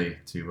the UK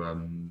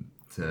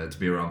to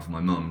be around for my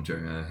mum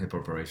during a hip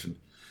operation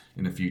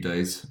in a few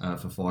days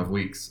for 5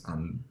 weeks.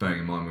 And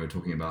bearing in mind we were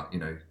talking about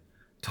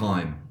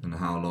time and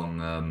how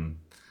long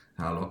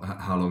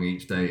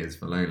each day is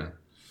for Layla.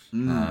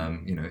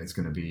 It's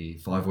going to be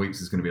 5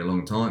 weeks. Is going to be a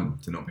long time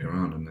to not be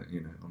around, and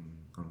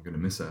I'm going to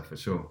miss her for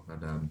sure.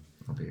 And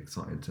I'll be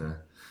excited to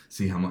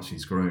see how much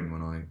she's grown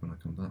when I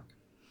come back.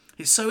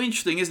 It's so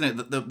interesting, isn't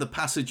it, that the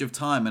passage of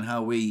time and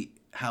how we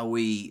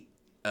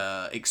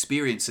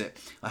experience it.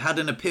 I had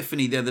an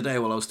epiphany the other day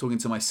while I was talking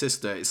to my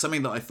sister. It's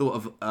something that I thought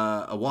of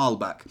a while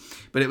back,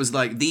 but it was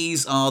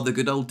these are the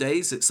good old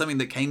days. It's something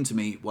that came to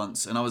me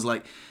once, and I was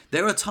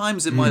there are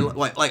times in my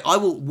life, I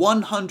will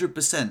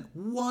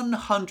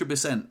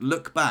 100%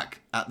 look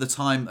back at the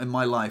time in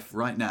my life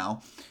right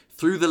now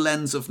through the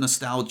lens of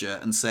nostalgia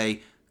and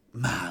say,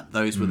 man,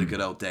 those were the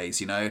good old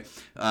days, you know.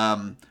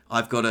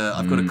 I've got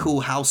a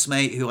cool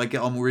housemate who I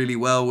get on really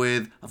well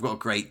with. I've got a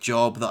great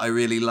job that I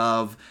really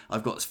love.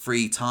 I've got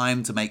free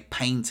time to make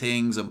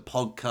paintings and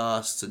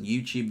podcasts and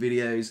YouTube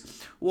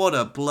videos. What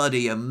a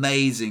bloody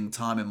amazing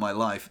time in my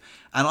life.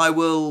 And I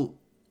will.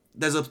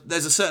 There's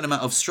a certain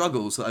amount of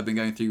struggles that I've been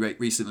going through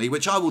recently,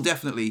 which I will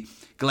definitely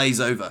glaze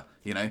over,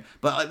 you know.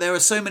 But there are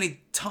so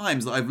many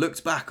times that I've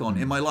looked back on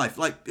in my life,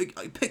 like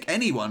pick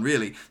anyone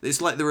really. It's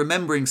like the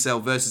remembering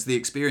self versus the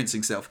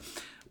experiencing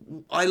self.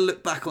 I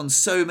look back on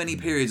so many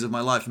periods of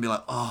my life and be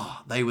like,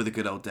 oh, they were the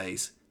good old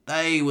days.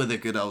 They were the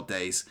good old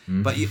days.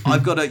 But you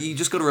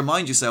just got to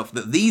remind yourself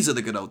that these are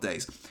the good old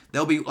days.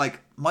 They'll be like,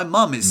 my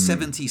mum is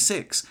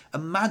 76.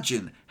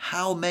 Imagine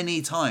how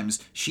many times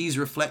she's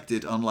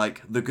reflected on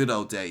like the good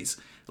old days.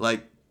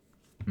 Like,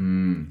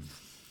 the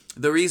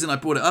reason I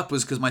brought it up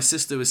was because my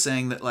sister was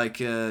saying that like,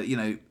 you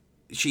know,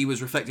 she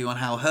was reflecting on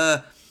how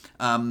her,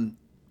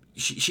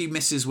 she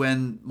misses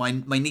when my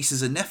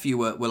nieces and nephew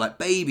were like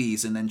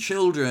babies and then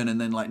children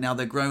and then like now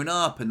they're grown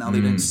up and now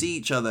they don't see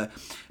each other.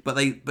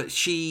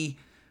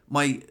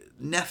 My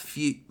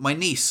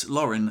niece,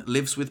 Lauren,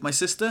 lives with my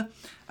sister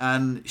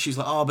and she's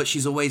like, oh, but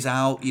she's always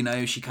out, you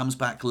know, she comes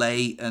back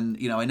late and,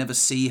 you know, I never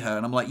see her.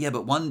 And I'm like, yeah,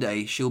 but one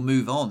day she'll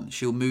move on.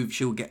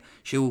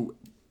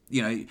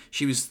 You know,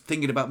 she was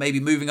thinking about maybe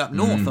moving up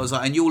north. I was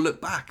like, and you'll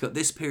look back at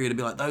this period and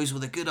be like, those were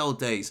the good old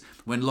days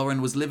when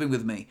Lauren was living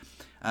with me.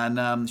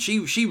 And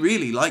she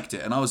really liked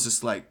it. And I was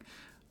just like,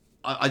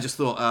 I just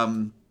thought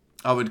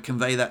I would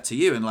convey that to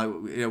you. And like,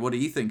 you know, what do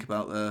you think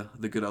about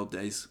the good old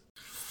days?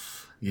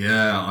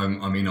 Yeah,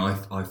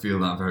 I feel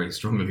that very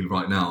strongly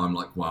right now. I'm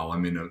like, wow,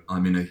 I'm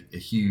in a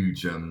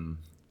huge,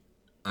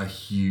 a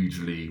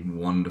hugely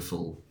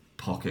wonderful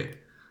pocket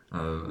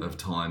of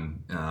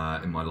time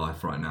in my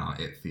life right now.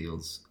 It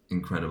feels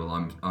incredible.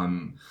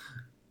 I'm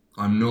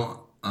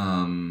not.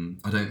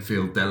 I don't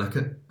feel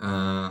delicate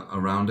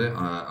around it.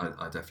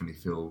 I definitely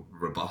feel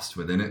robust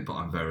within it, but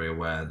I'm very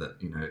aware that,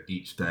 you know,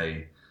 each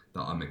day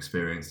that I'm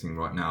experiencing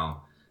right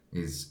now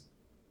is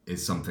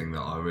something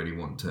that I really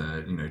want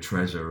to, you know,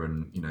 treasure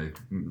and, you know,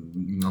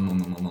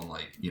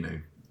 like, you know,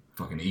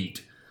 fucking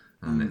eat.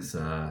 And it's,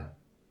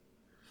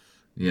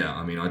 yeah,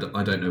 I mean, I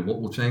don't know what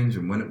will change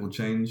and when it will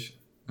change.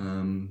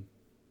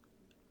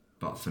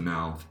 But for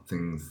now,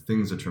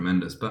 things are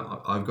tremendous.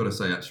 But I've got to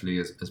say, actually,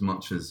 as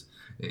much as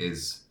it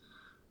is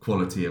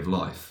quality of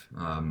life,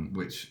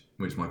 which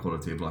my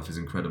quality of life is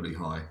incredibly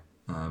high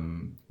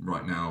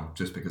right now,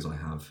 just because I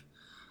have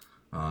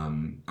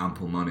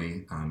ample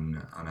money and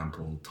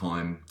ample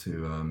time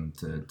to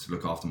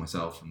look after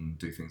myself and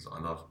do things that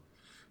I love.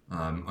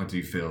 I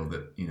do feel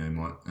that, you know,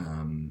 my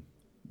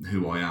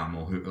who I am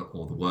or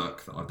the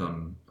work that I've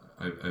done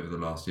over the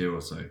last year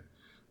or so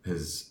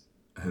has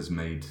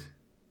made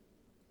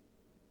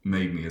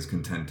me as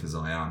content as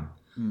I am.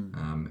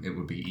 It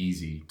would be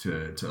easy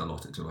to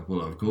allot it to like,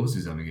 well, of course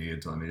he's having a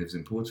good time. He lives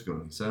in Portugal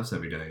and he surfs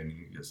every day and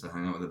he gets to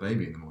hang out with the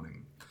baby in the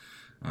morning.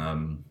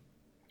 And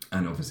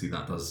obviously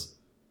that does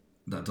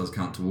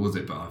count towards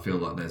it, but I just feel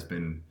like there's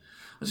been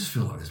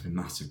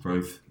massive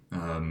growth.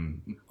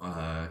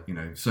 You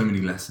know, so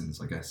many lessons,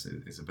 I guess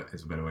is a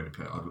better way to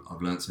put it.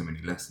 I've learned so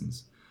many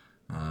lessons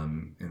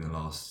in the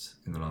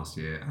last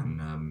year,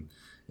 and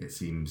it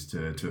seems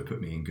to have put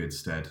me in good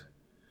stead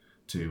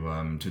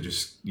to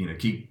just, you know,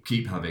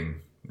 keep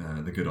having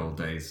the good old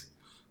days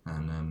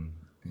and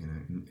you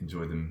know,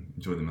 enjoy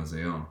them as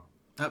they are.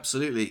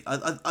 Absolutely.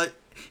 I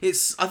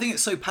think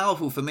it's so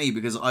powerful for me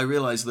because I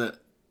realise that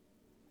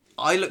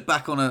I look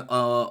back on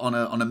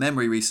a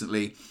memory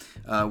recently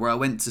where I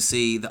went to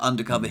see the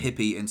Undercover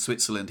Hippie in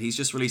Switzerland. He's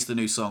just released a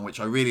new song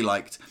which I really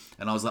liked,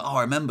 and I was like, oh,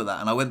 I remember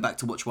that. And I went back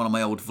to watch one of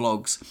my old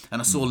vlogs,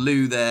 and I saw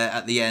Lou there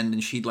at the end,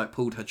 and she'd like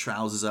pulled her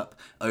trousers up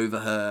over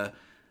her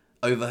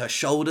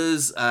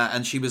shoulders,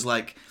 and she was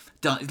like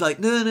no,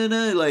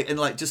 like, and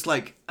like just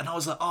like, and I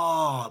was like,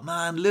 oh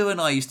man, Lou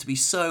and I used to be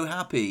so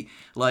happy.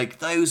 Like,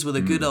 those were the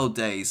good old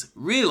days.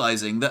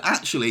 Realizing that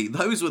actually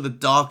those were the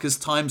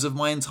darkest times of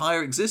my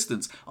entire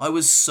existence. I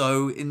was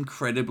so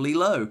incredibly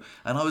low,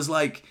 and I was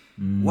like,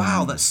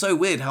 wow, that's so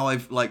weird how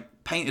I've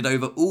like painted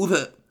over all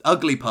the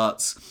ugly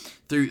parts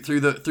through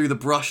the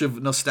brush of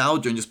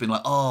nostalgia and just been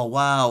like, oh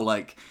wow,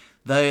 like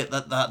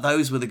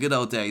those were the good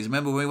old days.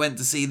 Remember when we went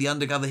to see the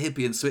Undercover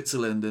Hippie in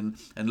Switzerland,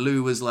 and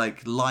Lou was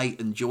like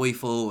light and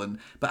joyful,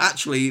 but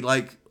actually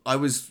like I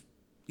was,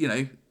 you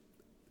know,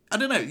 I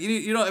don't know,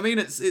 you know what I mean?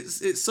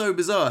 It's so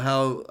bizarre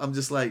how I'm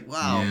just like,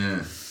 wow,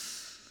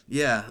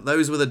 yeah,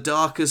 those were the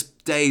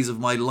darkest days of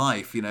my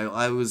life. You know,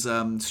 I was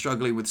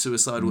struggling with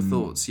suicidal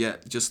thoughts,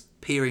 yet just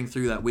peering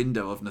through that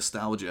window of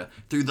nostalgia,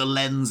 through the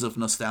lens of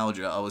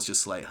nostalgia, I was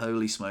just like,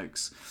 holy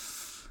smokes.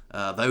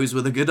 Those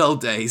were the good old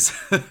days.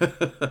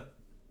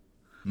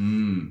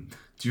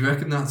 Do you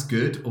reckon that's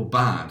good or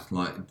bad?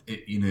 Like,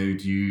 you know,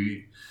 do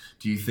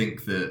you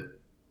think that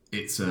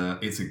it's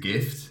a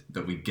gift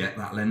that we get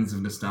that lens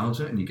of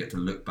nostalgia and you get to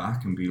look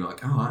back and be like,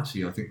 oh,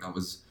 actually, I think that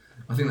was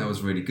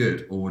really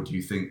good? Or do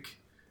you think,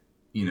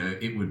 you know,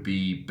 it would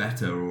be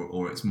better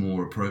or it's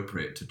more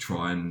appropriate to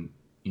try and,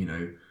 you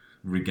know,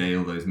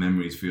 regale those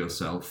memories for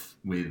yourself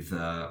with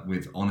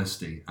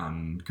honesty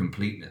and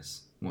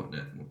completeness? What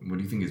do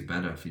you think is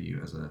better for you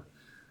as a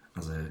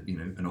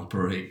an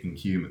operating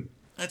human?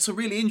 It's a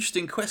really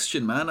interesting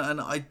question, man,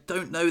 and I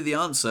don't know the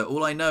answer.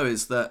 All I know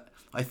is that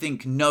I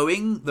think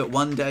knowing that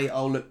one day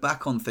I'll look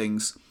back on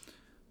things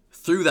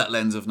through that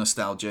lens of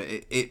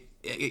nostalgia,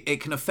 it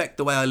can affect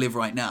the way I live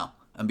right now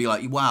and be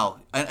like, wow.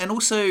 And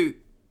also,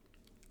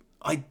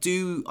 I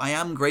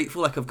am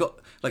grateful. Like I've got,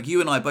 like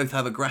you and I both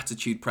have a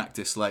gratitude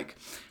practice. Like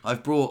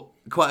I've brought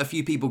quite a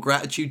few people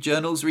gratitude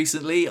journals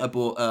recently. I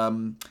bought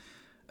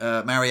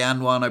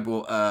Marianne one. I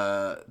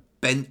bought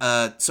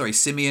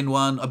Simeon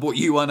one. I bought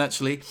you one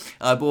actually.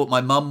 I bought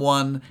my mum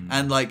one,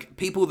 and like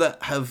people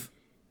that have.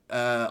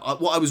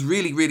 What I was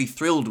really, really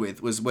thrilled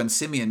with was when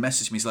Simeon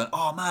messaged me. He's like,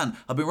 "Oh man,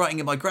 I've been writing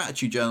in my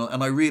gratitude journal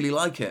and I really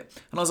like it."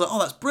 And I was like, "Oh,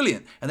 that's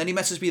brilliant." And then he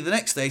messaged me the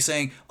next day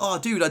saying, "Oh,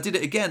 dude, I did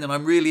it again and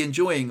I'm really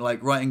enjoying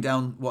like writing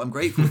down what I'm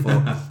grateful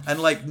for." And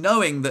like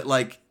knowing that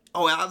like,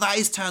 oh, that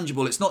is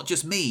tangible. It's not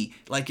just me.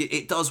 Like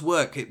it does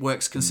work. It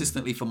works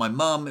consistently for my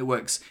mum. It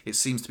works. It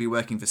seems to be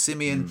working for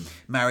Simeon.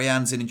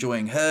 Marianne's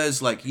enjoying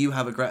hers. Like you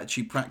have a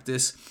gratitude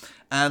practice,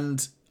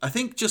 and I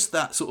think just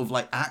that sort of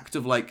like act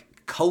of like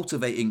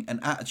cultivating an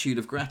attitude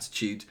of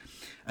gratitude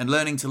and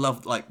learning to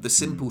love like the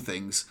simple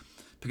things,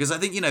 because I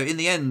think in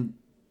the end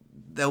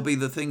they'll be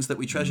the things that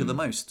we treasure the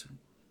most.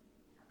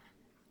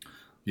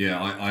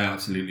 Yeah, I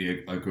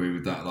absolutely agree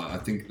with that. Like I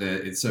think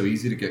that it's so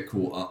easy to get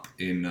caught up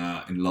in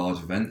large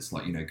events,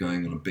 like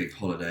going on a big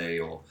holiday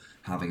or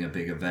having a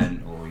big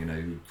event, or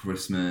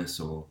Christmas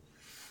or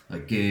a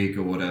gig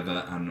or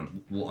whatever.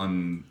 And what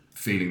I'm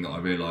feeling that I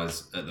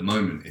realise at the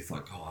moment is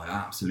like, I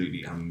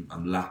absolutely am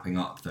lapping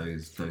up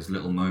those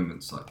little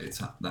moments. Like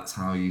that's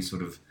how you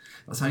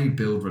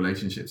build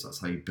relationships.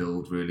 That's how you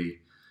build really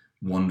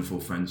wonderful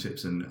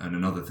friendships. And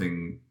another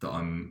thing that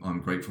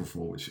I'm grateful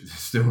for, which is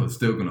still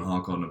going to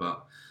hark on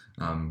about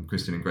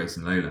Christian and Grace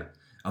and Layla,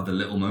 are the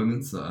little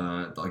moments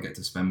that I get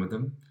to spend with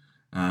them.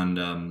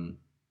 And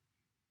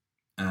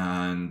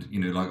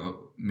like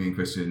me and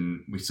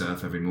Christian, we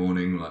surf every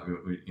morning. Like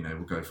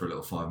we'll go for a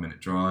little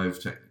 5-minute drive,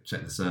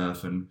 check the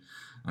surf, and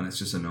it's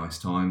just a nice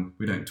time.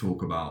 We don't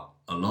talk about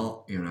a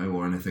lot,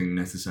 or anything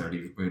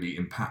necessarily really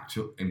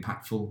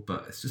impactful,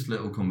 but it's just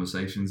little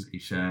conversations that you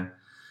share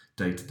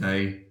day to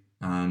day,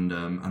 and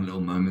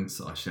little moments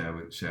that I share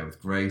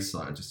with Grace.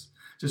 Like I just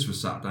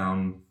was sat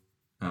down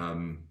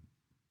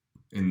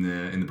in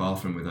the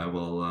bathroom with her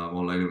while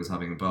Layla was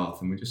having a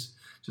bath, and we just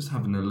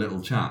having a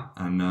little chat,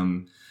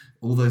 and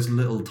all those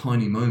little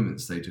tiny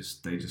moments, they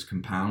just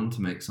compound to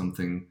make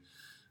something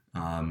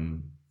so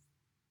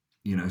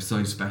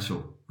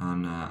special,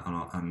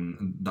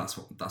 and that's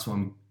what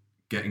I'm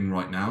getting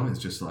right now, is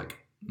just like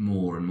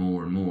more and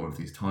more and more of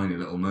these tiny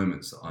little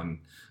moments that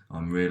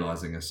I'm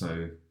realizing are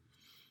so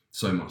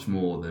much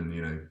more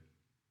than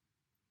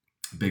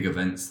big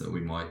events that we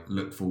might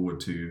look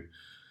forward to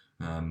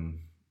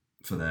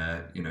for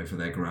their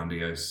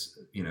grandiose,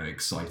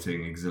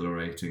 exciting,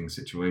 exhilarating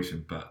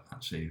situation. But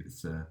actually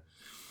it's the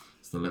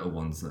little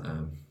ones that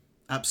are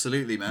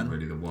absolutely, man,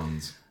 really the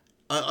ones.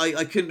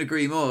 I couldn't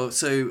agree more.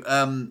 So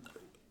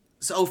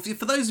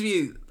for those of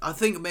you, I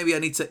think maybe I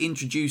need to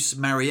introduce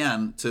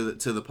Marianne to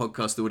the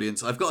podcast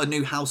audience. I've got a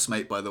new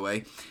housemate, by the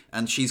way,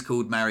 and she's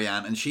called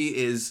Marianne, and she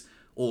is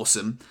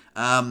awesome.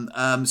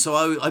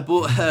 So I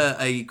bought her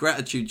a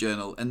gratitude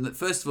journal, and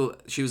first of all,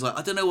 she was like,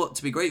 "I don't know what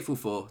to be grateful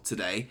for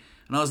today,"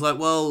 and I was like,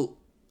 "Well,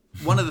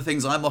 one of the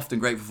things I'm often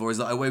grateful for is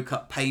that I woke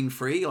up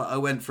pain-free. Like I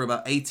went for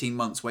about 18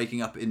 months waking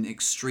up in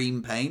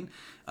extreme pain.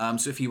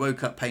 So if you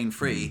woke up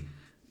pain-free,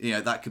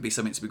 that could be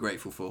something to be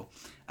grateful for."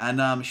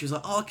 And she was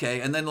like, "Oh,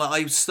 okay." And then like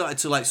I started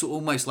to like sort of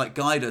almost like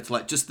guide her to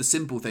like just the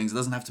simple things. It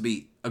doesn't have to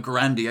be a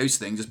grandiose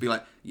thing. Just be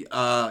like, you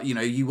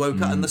woke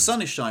up and the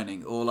sun is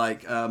shining, or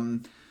like,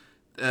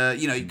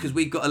 because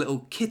we've got a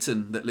little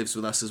kitten that lives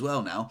with us as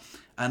well now.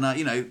 And,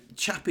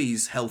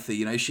 Chappie's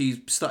healthy.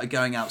 She started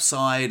going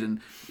outside,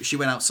 and she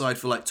went outside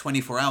for like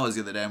 24 hours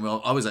the other day. And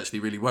I was actually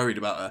really worried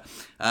about her.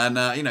 And,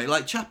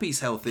 like Chappie's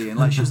healthy. And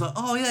like, she was like,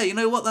 "Oh yeah, you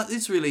know what? That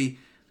is really,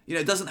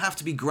 it doesn't have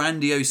to be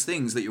grandiose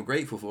things that you're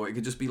grateful for. It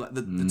could just be like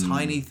the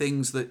tiny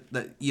things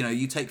that,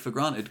 you take for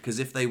granted. Because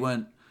if they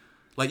weren't,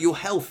 like your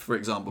health, for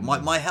example,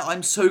 my health,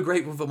 I'm so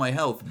grateful for my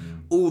health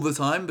all the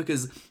time,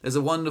 because there's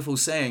a wonderful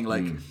saying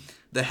like,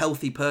 the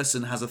healthy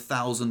person has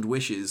 1,000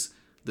 wishes.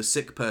 The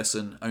sick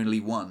person only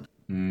one.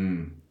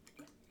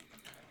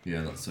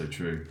 Yeah, that's so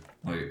true.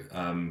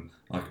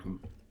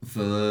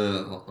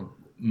 For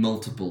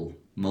multiple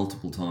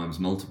times,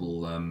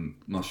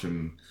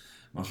 mushroom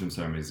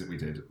ceremonies that we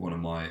did, one of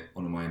my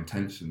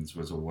intentions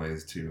was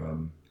always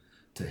to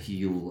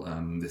heal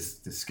this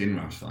skin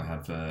rash that I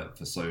had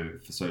for so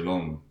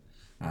long,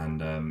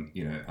 and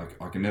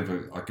I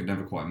could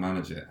never quite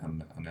manage it,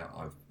 and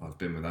I've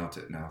been without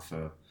it now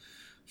for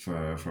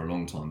a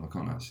long time. I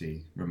can't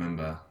actually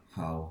remember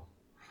how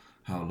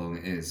long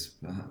it is.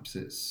 Perhaps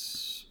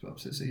it's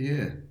a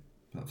year,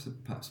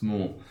 perhaps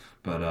more.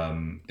 But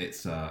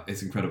it's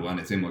incredible, and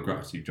it's in my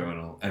gratitude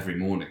journal every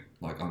morning.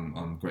 Like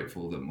I'm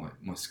grateful that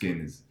my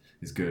skin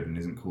is good and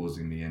isn't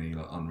causing me any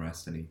like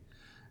unrest, any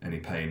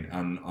pain.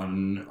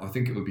 And I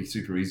think it would be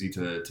super easy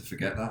to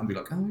forget that and be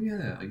like, oh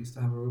yeah, I used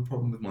to have a real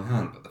problem with my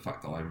hand, but the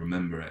fact that I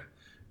remember it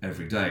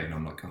every day, and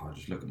I'm like, oh, I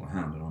just look at my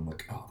hand and I'm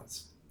like, oh,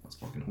 that's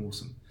fucking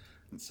awesome.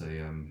 So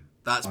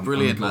That's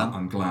brilliant, man.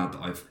 I'm glad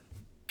that I've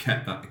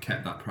kept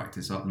that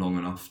practice up long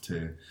enough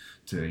to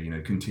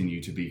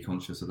continue to be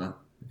conscious of that,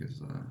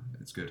 because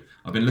it's good.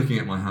 I've been looking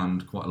at my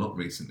hand quite a lot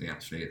recently.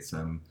 Actually, it's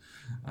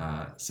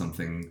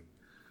something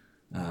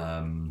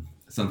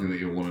that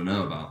you'll want to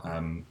know about.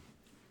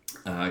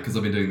 Because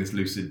I've been doing this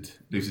lucid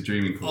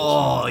dreaming course.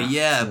 Oh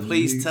yeah,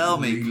 please tell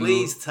me.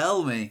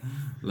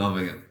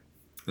 Loving it.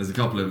 There's a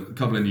couple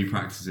of new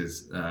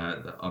practices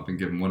that I've been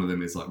given. One of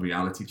them is like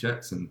reality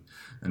checks, and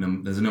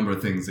there's a number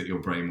of things that your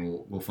brain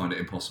will find it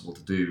impossible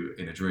to do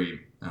in a dream.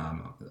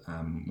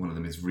 One of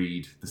them is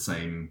read the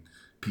same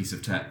piece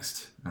of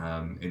text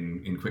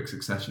in quick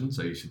succession.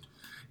 So you should,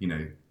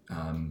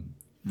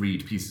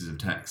 read pieces of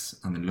text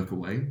and then look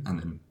away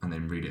and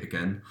then read it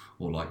again.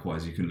 Or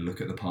likewise, you can look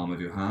at the palm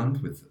of your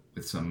hand with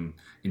some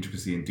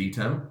intricacy and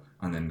detail,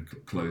 and then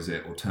close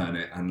it or turn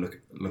it and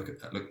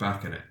look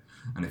back at it.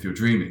 And if you're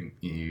dreaming,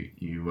 you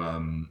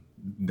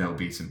there'll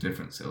be some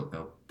difference.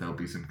 There'll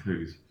be some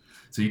clues.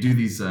 So you do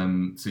these.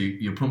 So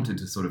you're prompted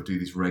to sort of do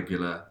these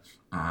regular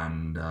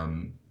and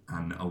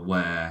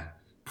aware,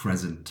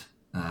 present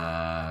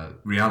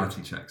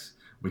reality checks,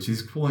 which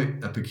is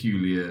quite a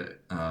peculiar.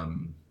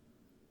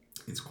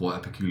 It's quite a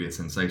peculiar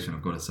sensation,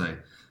 I've got to say.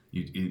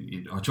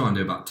 I try and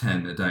do about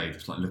 10 a day,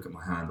 just like look at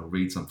my hand or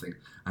read something,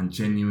 and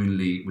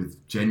with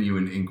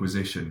genuine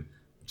inquisition,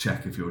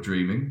 check if you're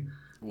dreaming.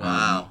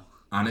 Wow.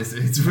 And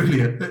it's really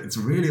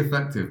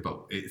effective,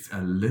 but it's a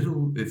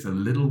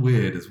little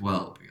weird as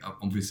well.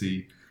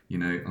 Obviously, I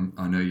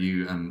know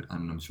you and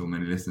I'm sure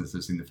many listeners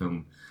have seen the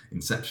film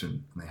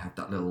Inception, and they have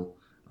that little.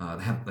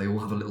 They all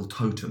have a little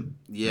totem.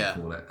 Yeah.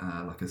 They call it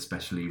like a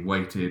specially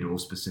weighted or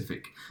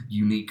specific,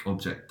 unique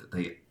object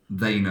that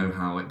they know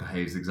how it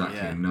behaves exactly,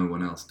 and no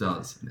one else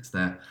does. And it's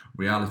their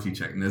reality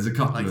check. And there's a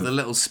couple of the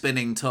little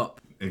spinning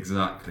top.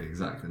 Exactly.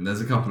 And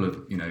there's a couple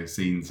of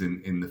scenes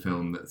in the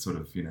film that sort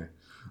of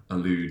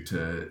allude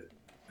to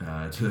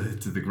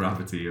the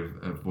gravity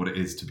of what it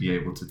is to be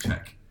able to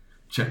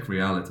check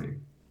reality.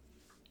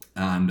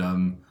 And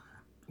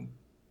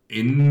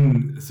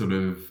in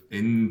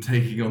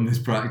taking on this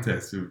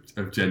practice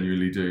of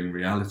genuinely doing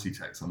reality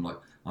checks, I'm a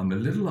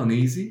little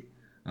uneasy.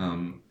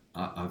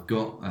 I've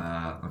got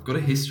a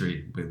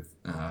history with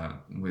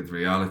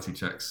reality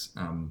checks.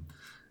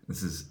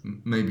 This is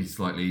maybe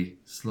slightly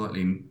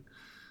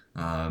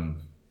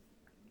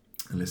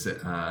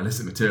illicit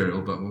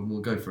material, but we'll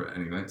go for it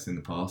anyway. It's in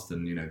the past,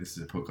 and this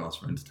is a podcast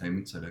for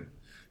entertainment, so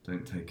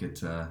don't take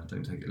it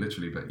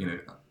literally. But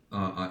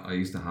I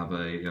used to have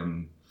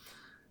a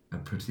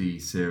pretty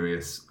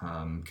serious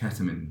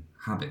ketamine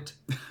habit,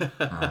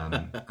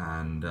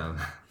 and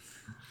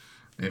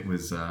it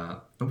was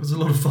a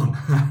lot of fun,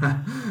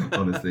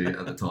 honestly,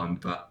 at the time.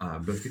 But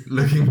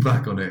looking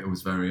back on it, it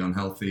was very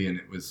unhealthy, and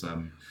it was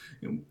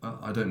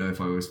I don't know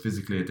if I was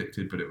physically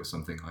addicted, but it was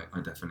something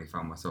I definitely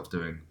found myself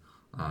doing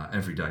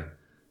every day,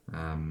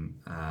 and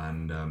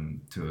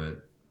to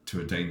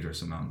a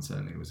dangerous amount.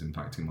 Certainly, it was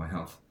impacting my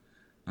health,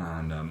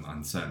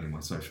 and certainly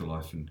my social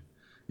life, and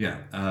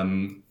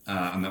and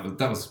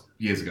that was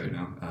years ago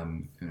now,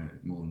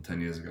 more than 10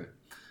 years ago.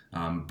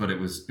 But it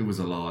was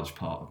a large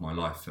part of my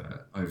life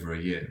for over a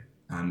year.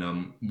 And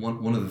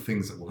one of the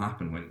things that will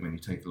happen when you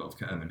take a lot of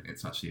ketamine,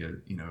 it's actually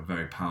a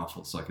very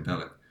powerful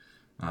psychedelic,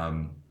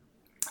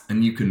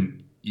 and you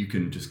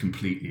can just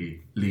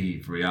completely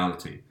leave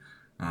reality,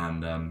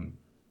 and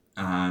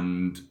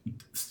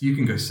you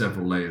can go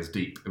several layers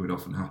deep. It would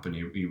often happen.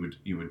 You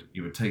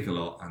would take a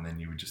lot, and then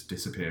you would just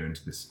disappear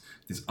into this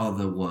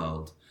other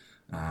world,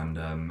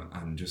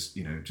 and just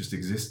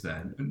exist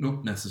there.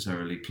 Not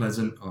necessarily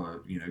pleasant,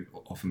 or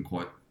often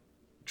quite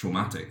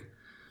traumatic,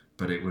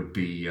 but it would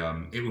be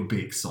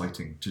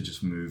exciting to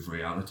just move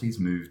realities,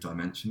 move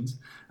dimensions,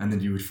 and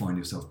then you would find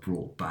yourself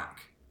brought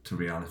back to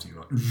reality.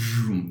 Like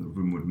vroom, the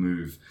room would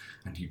move,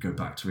 and you'd go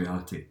back to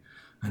reality,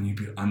 and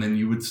then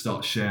you would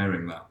start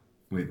sharing that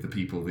with the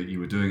people that you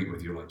were doing it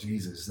with. You're like,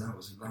 Jesus, that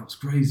was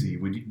crazy.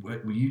 Were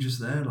you just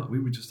there? Like, we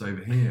were just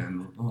over here,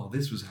 and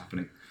this was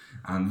happening.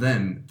 And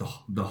then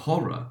the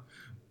horror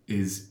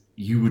is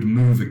you would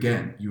move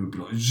again. You would be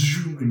like,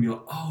 zoom, and you're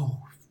like,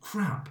 oh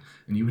crap,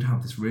 and you would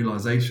have this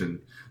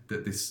realization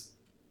that this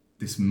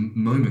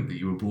moment that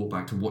you were brought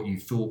back to what you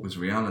thought was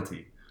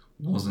reality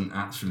wasn't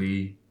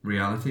actually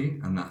reality,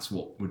 and that's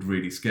what would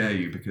really scare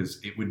you, because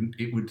it would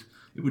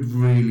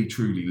really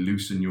truly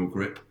loosen your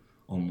grip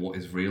on what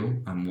is real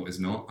and what is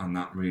not, and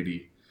that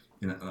really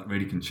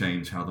can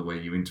change how the way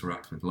you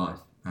interact with life.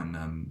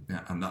 And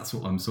that's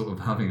what I'm sort of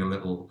having a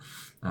little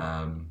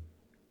a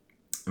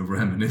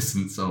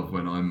reminiscence of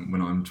when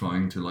I'm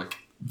trying to like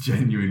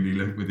genuinely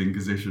look with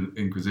inquisition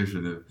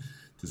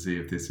to see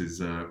if this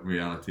is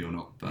reality or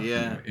not. But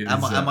Yeah. it Am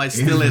is, I it is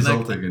still in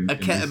resulting a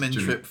this ketamine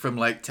journey. trip from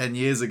like 10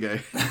 years ago?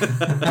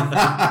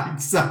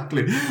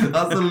 Exactly.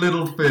 That's a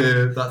little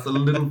fear. That's a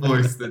little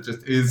voice that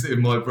just is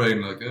in my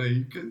brain. Like, oh,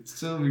 you could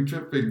still be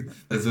tripping.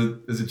 There's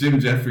a Jim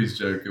Jeffries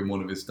joke in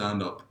one of his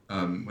stand-up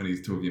when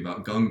he's talking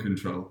about gun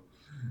control,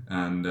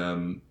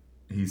 and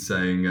he's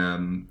saying,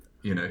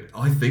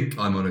 I think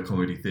I'm on a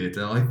comedy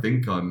theatre. I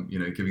think I'm,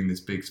 giving this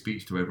big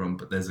speech to everyone,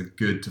 but there's a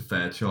good to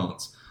fair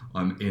chance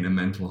I'm in a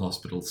mental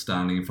hospital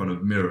standing in front of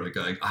a mirror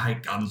going, I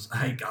hate guns, I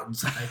hate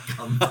guns, I hate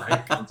guns, I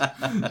hate guns.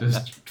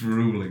 Just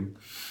drooling.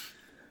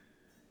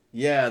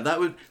 Yeah,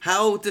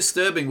 how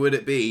disturbing would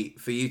it be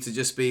for you to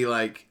just be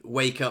like,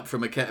 wake up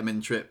from a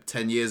ketamine trip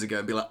 10 years ago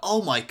and be like,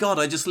 oh my God,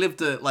 I just lived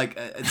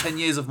 10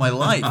 years of my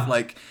life.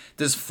 Like,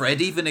 does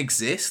Fred even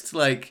exist?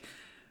 Like,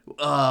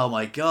 oh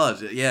my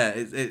God. Yeah,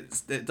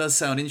 it does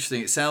sound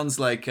interesting. It sounds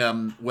like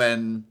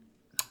when,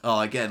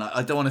 again,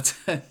 I don't want to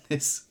turn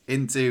this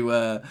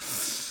into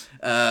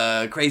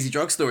crazy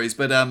drug stories,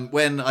 but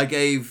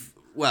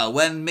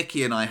when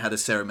Mickey and I had a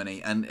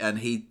ceremony and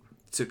he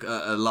took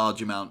a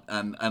large amount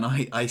and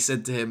I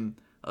said to him,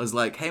 I was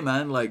like, hey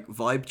man, like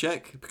vibe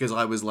check, because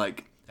I was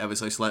like ever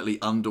so slightly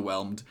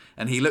underwhelmed,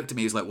 and he looked at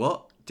me, he's like,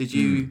 what? Did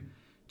you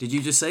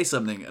just say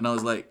something? And I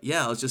was like,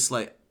 yeah, I was just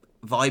like,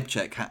 vibe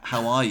check,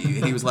 how are you?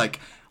 And he was like,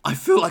 I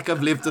feel like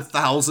I've lived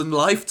 1,000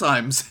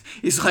 lifetimes.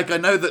 He's like, I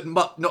know that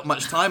not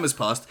much time has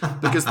passed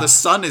because the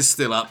sun is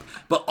still up,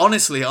 but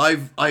honestly, I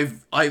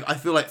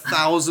feel like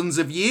thousands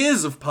of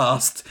years have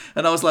passed.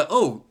 And I was like,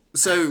 oh,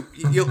 so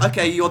you're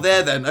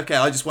there then. Okay,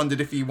 I just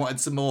wondered if you wanted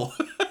some more.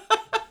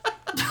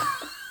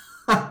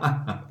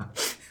 I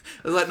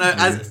was like, no,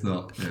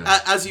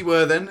 as you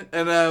were then.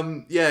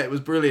 And it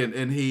was brilliant.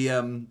 And he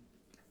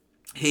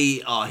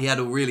had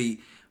a really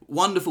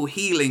wonderful,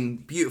 healing,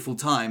 beautiful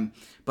time.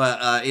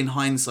 But in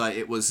hindsight,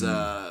 it was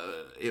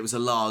a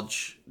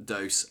large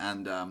dose,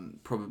 and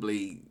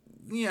probably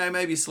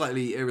maybe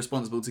slightly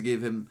irresponsible to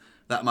give him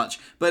that much.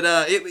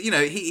 But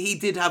he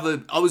did have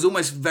I was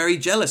almost very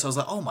jealous. I was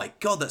like, oh my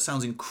God, that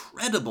sounds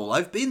incredible.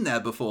 I've been there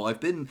before. I've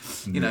been,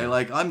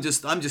 like I'm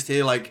just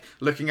here like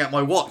looking at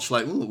my watch,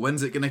 like, ooh,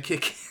 when's it gonna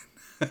kick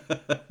in?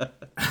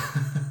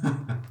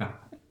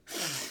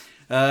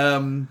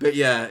 But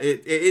yeah,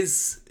 it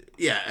is.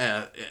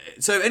 Yeah.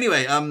 So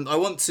anyway, I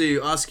want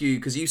to ask you,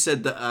 because you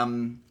said that I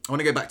want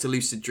to go back to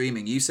lucid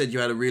dreaming. You said you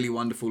had a really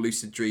wonderful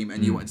lucid dream,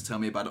 and you wanted to tell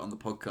me about it on the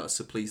podcast.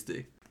 So please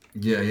do.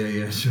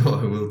 Yeah. Sure,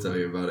 I will tell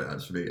you about it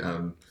actually.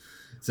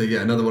 So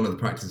yeah, another one of the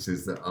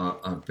practices that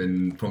I've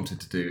been prompted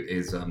to do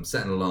is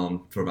set an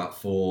alarm for about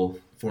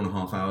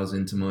 4.5 hours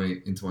into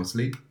my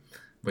sleep,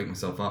 wake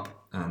myself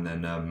up, and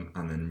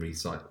then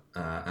recite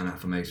an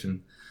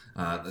affirmation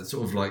that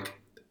sort of like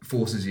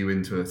forces you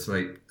into a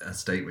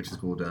state which is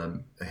called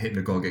a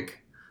hypnagogic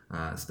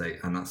state,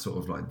 and that's sort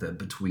of like the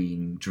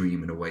between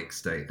dream and awake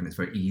state, and it's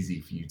very easy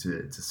for you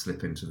to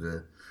slip into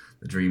the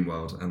dream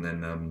world, and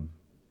then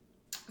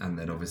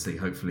obviously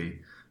hopefully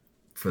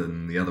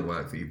from the other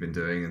work that you've been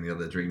doing and the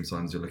other dream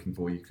signs you're looking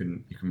for, you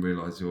can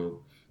realize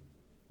you're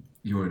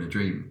in a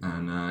dream,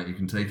 and you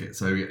can take it.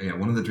 So yeah,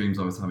 one of the dreams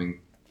I was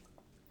having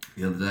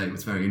the other day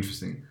was very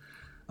interesting.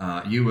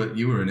 You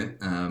were in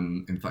it.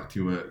 In fact,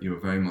 you were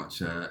very much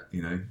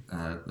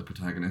the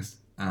protagonist,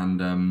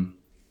 and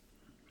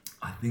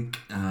I think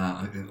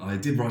I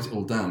did write it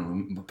all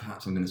down. But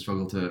perhaps I'm going to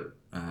struggle to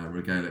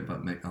regale it,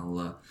 but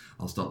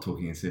I'll start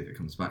talking and see if it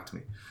comes back to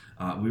me.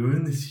 We were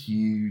in this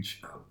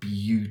huge,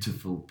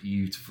 beautiful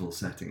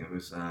setting.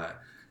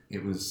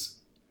 It was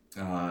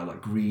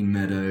like green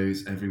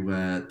meadows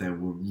everywhere. There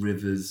were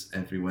rivers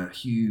everywhere,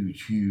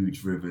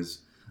 huge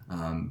rivers.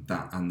 And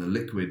the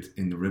liquid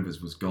in the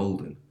rivers was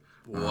golden.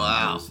 Wow!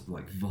 There was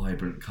like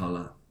vibrant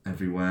color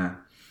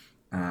everywhere,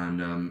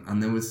 and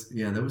there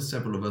was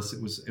several of us.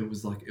 It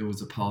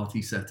was a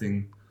party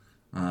setting,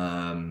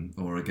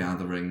 or a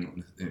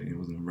gathering. It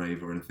wasn't a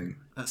rave or anything.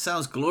 That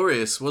sounds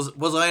glorious.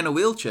 Was I in a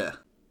wheelchair?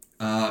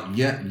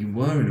 Yeah, you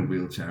were in a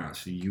wheelchair.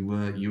 Actually, you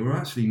were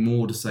actually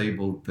more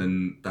disabled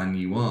than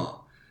you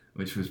are,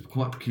 which was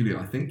quite peculiar.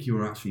 I think you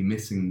were actually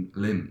missing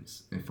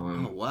limbs.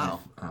 Oh wow!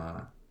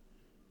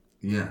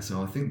 Yeah,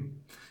 so I think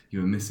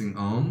you were missing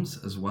arms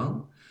as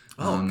well.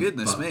 Oh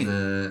goodness me!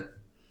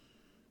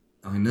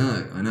 I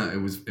know.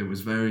 It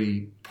was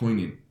very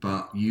poignant,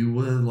 but you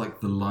were like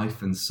the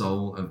life and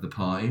soul of the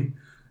party.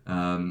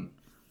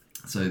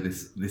 So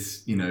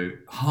this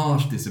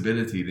harsh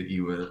disability that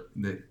you were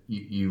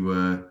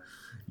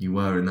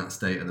in that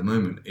state at the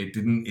moment. It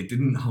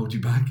didn't hold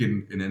you back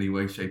in any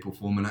way, shape, or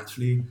form, and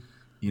actually.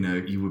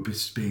 You were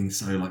just being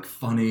so like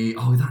funny.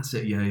 Oh, that's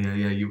it. Yeah.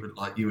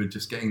 You were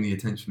just getting the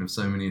attention of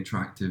so many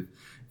attractive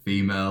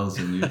females,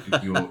 and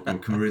your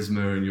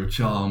charisma and your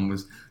charm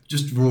was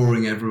just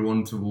drawing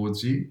everyone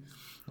towards you,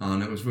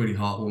 and it was really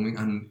heartwarming.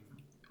 And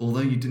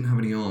although you didn't have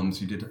any arms,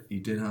 you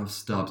did have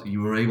stubs.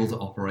 You were able to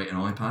operate an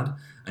iPad,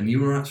 and you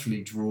were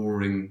actually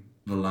drawing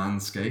the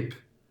landscape,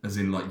 as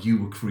in like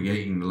you were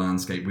creating the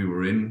landscape we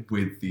were in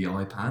with the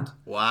iPad.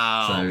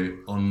 Wow. So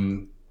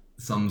on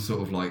some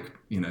sort of like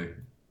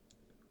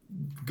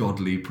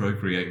godly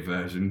procreate,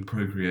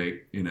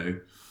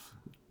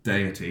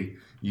 deity.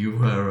 You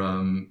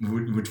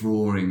were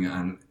drawing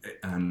and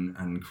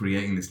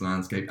creating this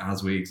landscape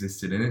as we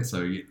existed in it.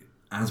 So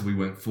as we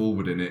went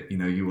forward in it,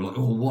 you were like,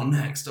 oh, what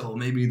next? Oh,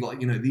 maybe like,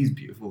 these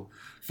beautiful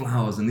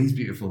flowers and these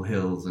beautiful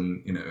hills,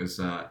 and it was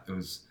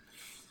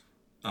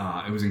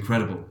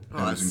incredible.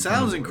 Oh, that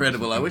sounds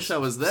incredible. I wish I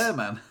was there,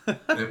 man.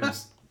 It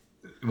was.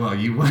 Well,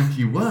 you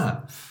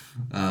were.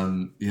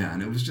 And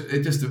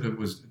it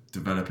was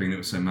developing. It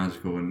was so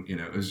magical, and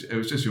it was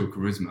just your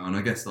charisma. And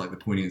I guess like the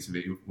poignance of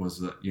it was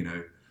that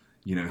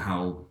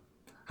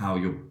how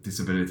your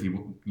disability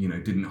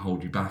didn't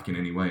hold you back in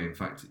any way. In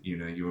fact,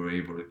 you were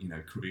able to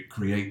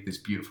create this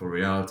beautiful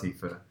reality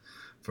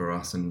for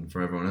us and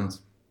for everyone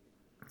else.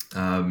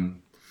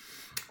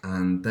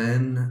 And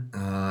then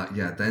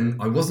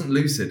I wasn't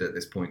lucid at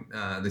this point.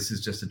 This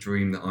is just a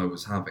dream that I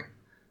was having.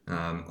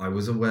 I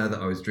was aware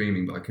that I was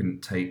dreaming, but I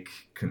couldn't take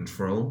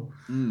control.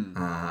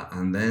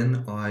 And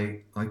then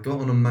I got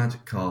on a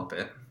magic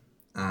carpet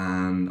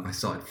and I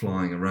started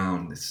flying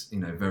around this,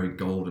 very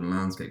golden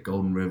landscape,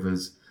 golden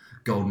rivers,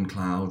 golden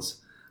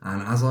clouds.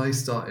 And as I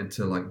started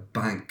to like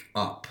bank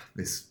up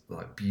this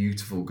like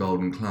beautiful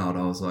golden cloud,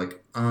 I was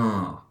like,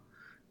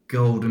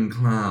 golden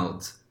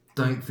clouds.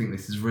 Don't think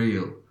this is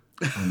real.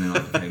 And then I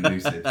became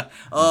lucid.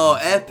 Oh,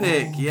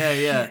 epic!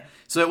 Yeah.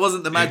 So it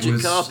wasn't the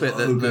magic carpet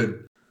so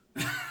good.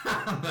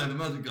 No, the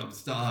magic carpet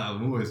style.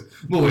 I'm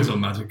always on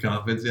magic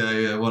carpets.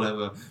 Yeah,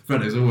 whatever.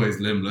 Freddo's always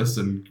limbless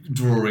and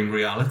drawing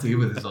reality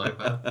with his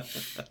iPad.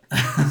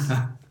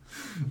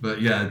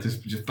 But yeah,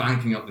 just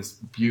banking up this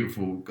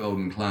beautiful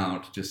golden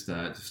cloud just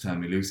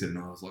turned me lucid, and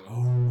I was like,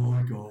 oh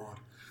my god,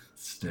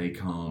 stay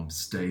calm,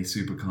 stay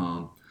super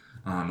calm.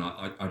 And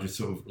I just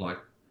sort of like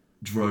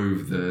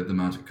drove the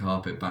magic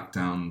carpet back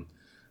down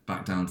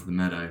to the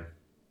meadow.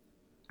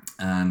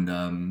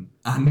 And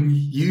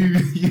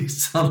you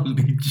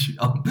suddenly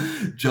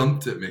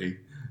jumped at me.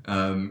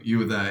 You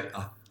were there.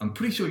 I'm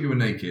pretty sure you were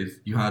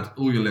naked. You had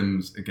all your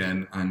limbs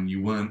again, and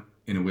you weren't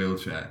in a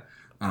wheelchair.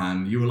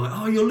 And you were like,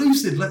 "Oh, you're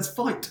lucid. Let's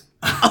fight,"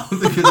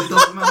 because it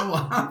doesn't matter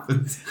what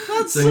happens.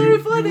 That's so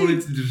funny. You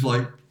wanted to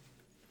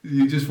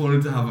you just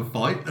wanted to have a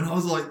fight, and I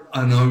was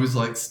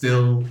like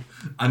still,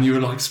 and you were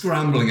like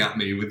scrambling at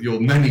me with your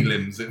many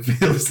limbs. It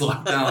feels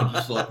like now,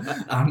 just like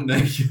I'm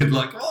naked,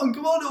 like, oh,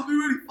 come on, it'll be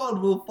really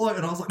fun, we'll fight.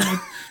 And I was like, no,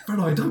 Fred,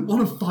 I don't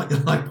want to fight. You're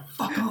like,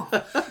 fuck off.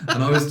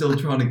 And I was still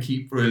trying to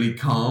keep really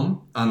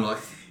calm and like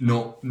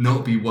not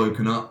be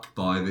woken up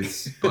by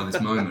this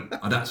moment.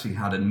 I'd actually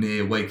had a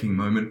near waking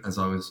moment as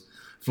I was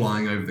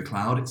flying over the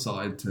cloud. It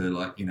started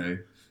to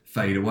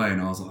fade away,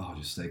 and I was like, oh,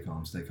 just stay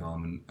calm,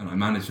 and I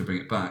managed to bring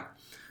it back.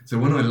 So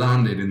when I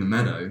landed in the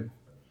meadow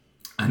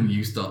and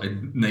you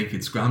started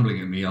naked scrambling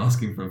at me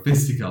asking for a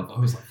fisticuff, I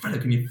was like, Freddo,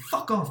 can you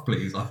fuck off,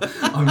 please?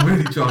 I'm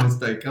really trying to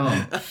stay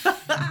calm.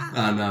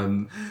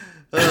 And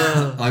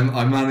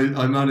I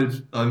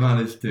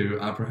managed to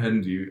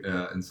apprehend you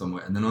in some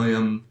way. And then I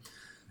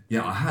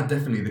had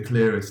definitely the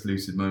clearest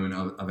lucid moment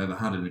I've ever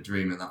had in a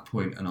dream at that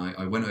point. And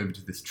I went over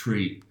to this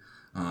tree.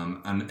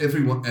 And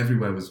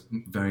everywhere was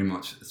very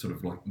much sort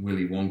of like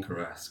Willy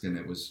Wonka-esque, and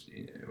it was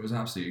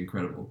absolutely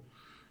incredible.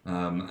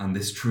 And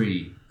this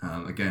tree,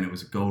 again, it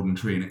was a golden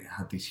tree, and it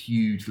had these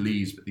huge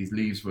leaves, but these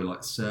leaves were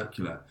like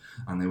circular,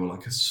 and they were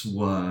like a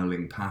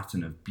swirling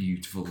pattern of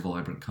beautiful,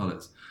 vibrant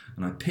colours.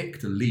 And I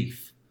picked a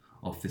leaf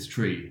off this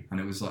tree, and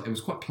it was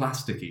quite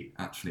plasticky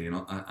actually,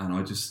 and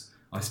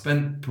I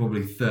spent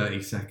probably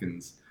 30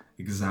 seconds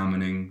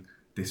examining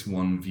this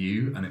one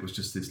view, and it was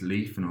just this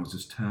leaf, and I was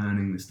just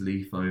turning this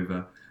leaf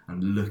over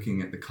and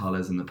looking at the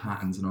colours and the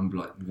patterns, and I'm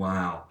like,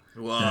 wow.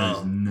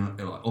 There's no,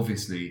 like,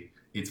 obviously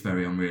it's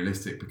very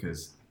unrealistic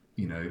because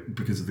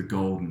of the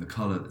gold and the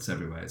colour that's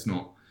everywhere. It's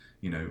not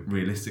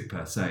realistic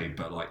per se,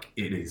 but like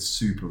it is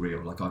super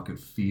real. Like I could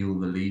feel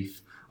the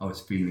leaf, I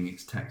was feeling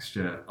its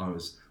texture, I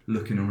was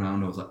looking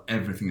around, I was like,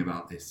 everything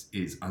about this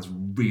is as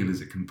real as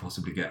it can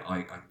possibly get.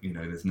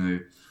 There's no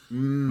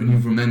when you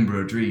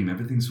remember a dream,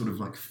 everything's sort of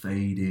like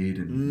faded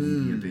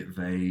and maybe a bit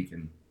vague,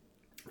 and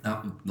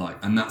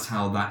and that's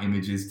how that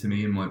image is to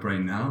me in my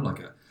brain now.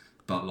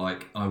 But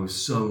I was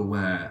so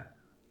aware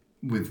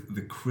with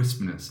the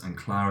crispness and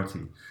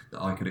clarity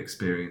that I could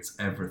experience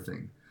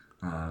everything.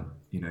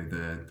 The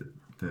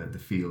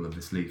feel of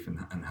this leaf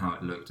and how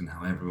it looked and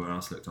how everywhere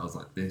else looked. I was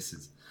like, this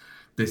is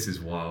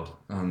wild.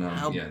 And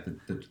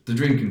the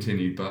dream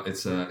continued, but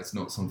it's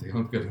not something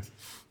I'm gonna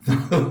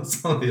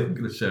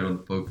share on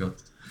the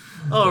podcast.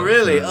 Oh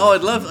really?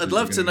 I'd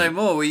love to know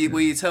more. Will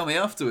you tell me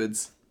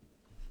afterwards?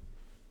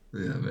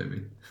 Yeah,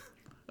 maybe.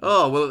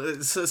 Oh well,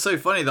 it's so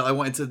funny that I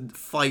wanted to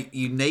fight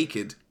you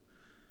naked.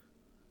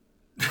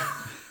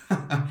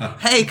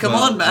 Hey, come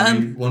on, man! I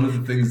mean, one of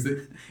the things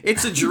that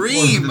it's a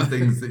dream. One of the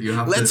things that you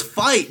have Let's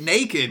fight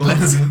naked. One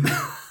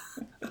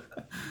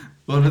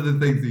of the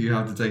things that you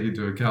have to take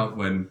into account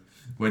when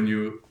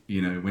you're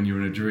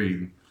in a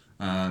dream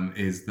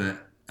is that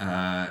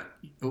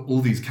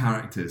all these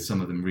characters,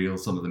 some of them real,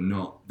 some of them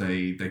not.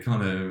 They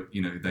kind of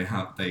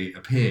they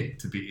appeared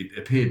to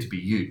be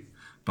you,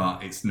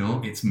 but it's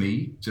not. It's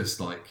me. Just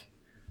like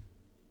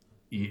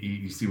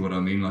you see what I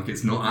mean? Like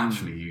it's not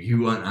actually you.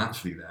 You weren't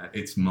actually there.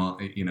 It's my,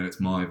 it's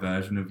my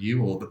version of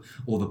you,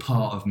 or the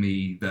part of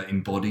me that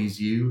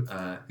embodies you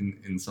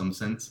in some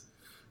sense.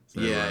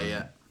 So,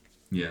 yeah.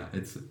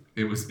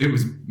 It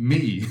was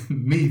me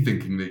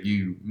thinking that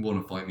you want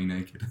to fight me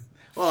naked.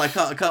 Well, I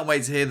can't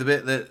wait to hear the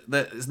bit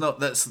that's not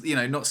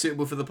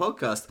suitable for the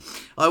podcast.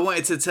 I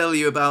wanted to tell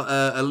you about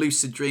a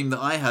lucid dream that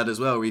I had as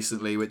well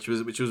recently, which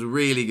was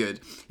really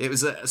good. It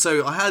was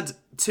so I had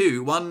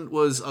two. One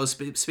was I was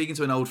speaking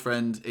to an old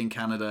friend in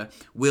Canada,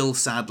 Will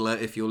Sadler,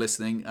 if you're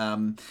listening,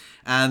 and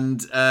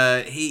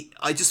I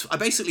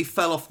basically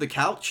fell off the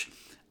couch,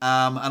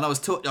 and I was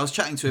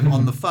chatting to him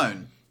on the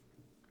phone,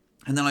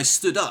 and then I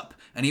stood up,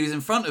 and he was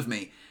in front of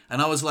me,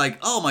 and I was like,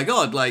 oh my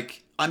god, like.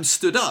 I'm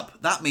stood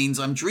up. That means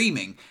I'm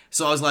dreaming.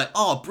 So I was like,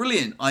 oh,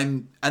 brilliant.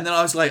 And then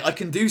I was like, I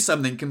can do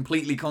something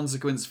completely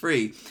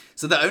consequence-free.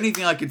 So the only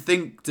thing I could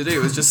think to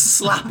do was just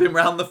slap him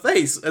round the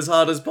face as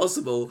hard as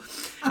possible.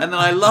 And then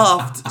I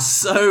laughed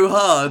so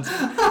hard.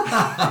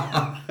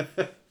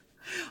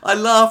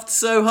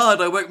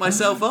 I woke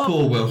myself up.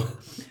 Poor Will.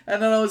 And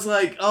then I was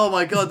like, oh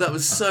my god, that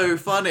was so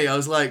funny. I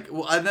was like,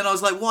 and then I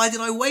was like, why did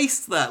I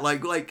waste that?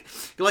 Like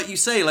you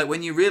say, like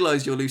when you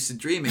realise you're lucid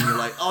dreaming, you're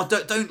like, oh,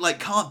 don't like,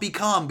 can't be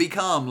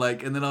calm.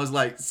 Like, and then I was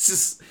like,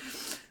 just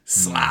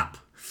slap.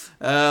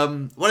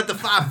 What did the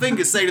five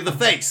fingers say to the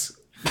face?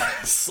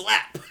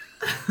 Slap.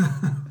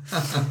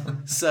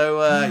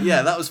 So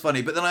yeah, that was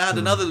funny. But then I had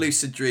another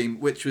lucid dream,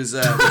 which was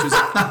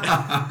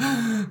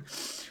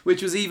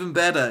which was even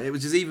better. It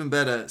was just even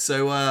better.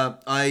 So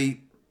I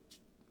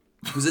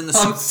was in the.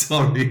 I'm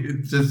sorry,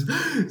 it's just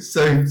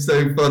so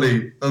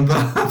funny, and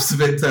perhaps a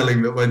bit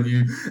telling that when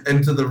you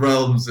enter the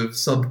realms of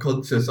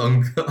subconscious,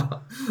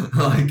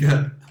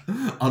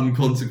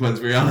 unconsequence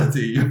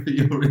reality,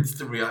 your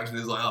instant reaction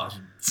is like, oh, I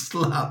should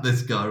slap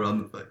this guy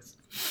around the face.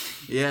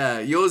 Yeah,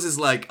 yours is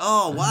like,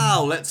 oh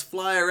wow, let's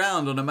fly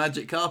around on a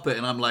magic carpet,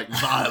 and I'm like,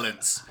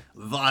 violence.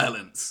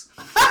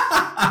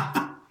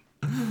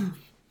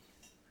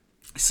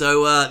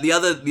 So the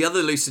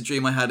other lucid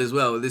dream I had as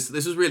well. This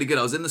was really good.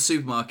 I was in the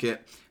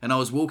supermarket and I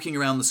was walking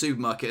around the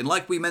supermarket, and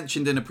like we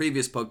mentioned in a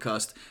previous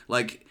podcast,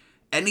 like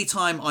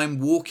anytime I'm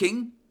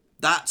walking,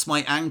 that's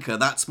my anchor.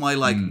 That's my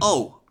like,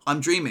 oh, I'm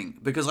dreaming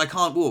because I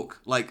can't walk.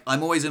 Like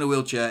I'm always in a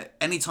wheelchair.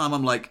 Anytime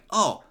I'm like,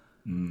 oh,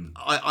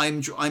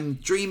 I'm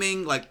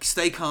dreaming. Like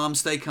stay calm.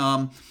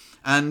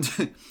 And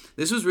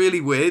this was really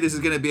weird. This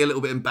is going to be a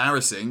little bit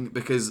embarrassing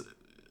because.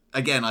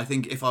 Again, I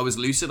think if I was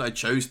lucid, I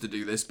chose to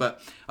do this, but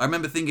I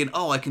remember thinking,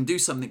 oh, I can do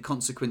something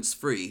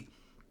consequence-free.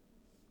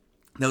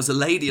 There was a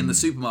lady in the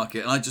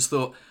supermarket, and I just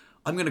thought,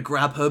 I'm going to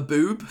grab her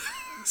boob.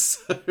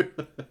 So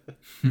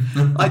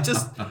I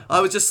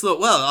just thought,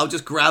 well, I'll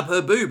just grab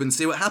her boob and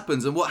see what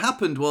happens. And what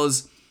happened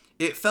was,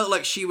 it felt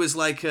like she was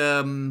like,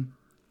 I don't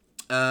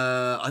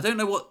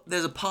know what,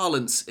 there's a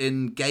parlance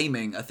in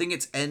gaming. I think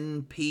it's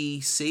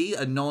NPC,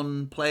 a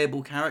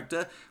non-playable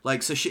character.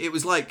 Like, so it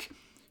was like,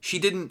 she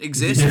didn't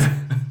exist. Yeah.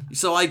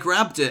 So I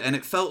grabbed it and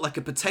it felt like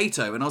a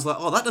potato. And I was like,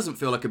 oh, that doesn't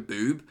feel like a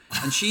boob.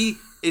 And she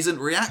isn't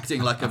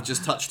reacting like I've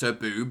just touched her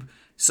boob.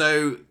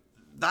 So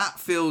that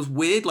feels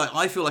weird. Like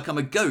I feel like I'm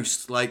a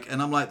ghost. Like,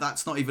 and I'm like,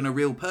 that's not even a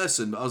real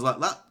person. But I was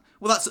like,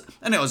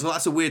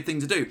 that's a weird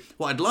thing to do.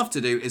 What I'd love to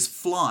do is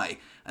fly.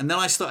 And then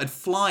I started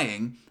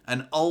flying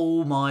and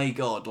oh my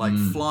God, like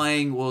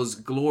flying was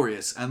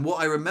glorious. And what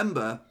I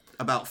remember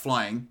about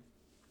flying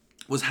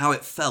was how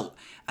it felt.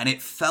 And it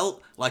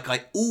felt like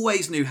I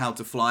always knew how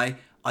to fly.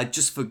 I'd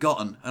just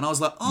forgotten. And I was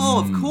like, oh,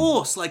 of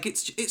course. Like,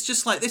 it's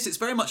just like this. It's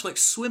very much like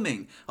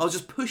swimming. I was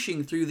just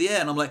pushing through the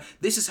air. And I'm like,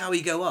 this is how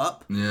you go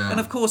up. Yeah. And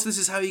of course, this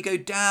is how you go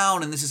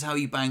down. And this is how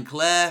you bank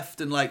left.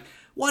 And like,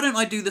 why don't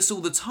I do this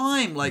all the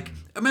time? Like,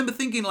 I remember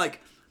thinking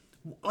like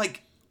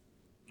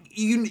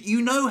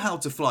you know how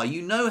to fly.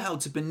 You know how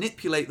to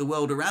manipulate the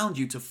world around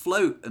you to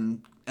float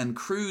and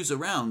cruise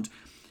around.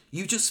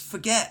 You just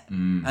forget.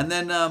 And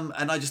then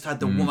and I just had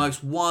the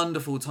most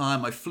wonderful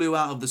time. I flew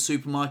out of the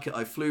supermarket.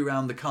 I flew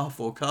around the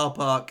Carrefour car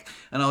park,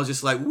 and I was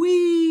just like,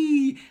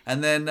 wee.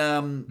 And then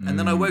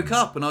I woke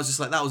up, and I was just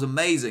like, that was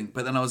amazing.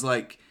 But then I was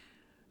like,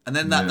 and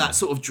then that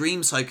sort of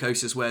dream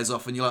psychosis wears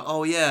off, and you're like,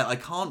 oh yeah, I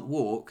can't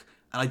walk,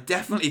 and I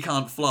definitely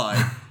can't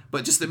fly.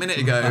 But just a minute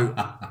ago,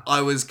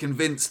 I was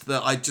convinced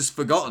that I'd just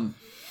forgotten.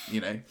 You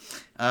know,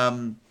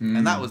 and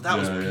that was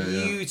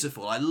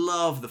beautiful. I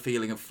love the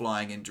feeling of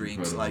flying in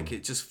dreams. Incredible. Like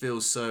it just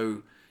feels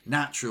so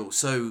natural,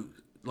 so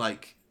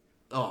like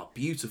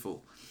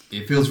beautiful.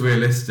 It feels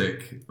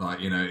realistic. Like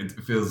it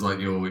feels like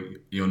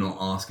you're not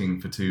asking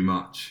for too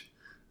much.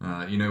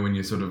 When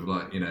you're sort of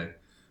like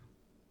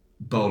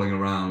bowling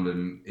around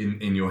and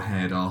in your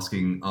head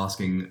asking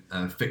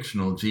a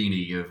fictional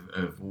genie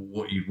of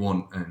what you'd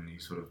want, and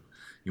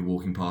you're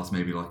walking past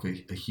maybe like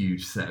a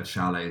huge set of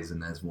chalets,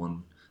 and there's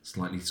one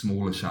slightly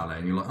smaller chalet,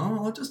 and you're like,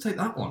 oh, I'll just take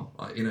that one.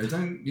 Like,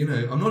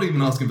 I'm not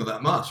even asking for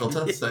that much. I'll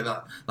just take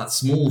that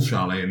small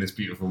chalet in this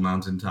beautiful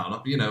mountain town.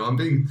 I'm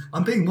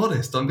being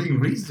modest. I'm being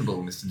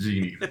reasonable, Mr.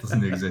 Genie. That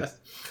doesn't exist.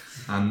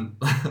 And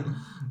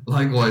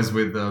likewise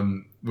with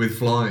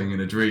flying in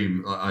a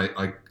dream,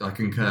 I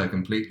concur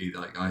completely.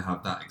 Like, I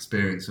have that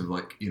experience of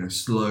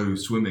slow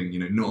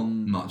swimming, not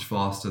much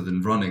faster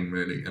than running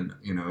really. And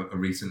a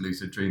recent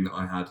lucid dream that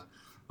I had,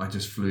 I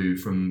just flew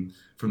from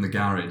the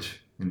garage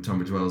in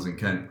Tunbridge Wells in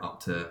Kent up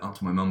to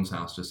my mum's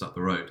house just up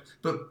the road,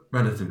 but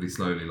relatively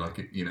slowly. Like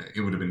it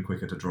would have been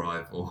quicker to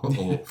drive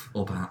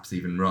or perhaps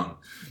even run.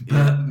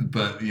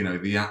 But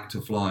the act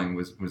of flying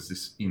was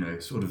this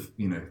sort of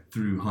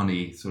through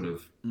honey sort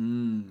of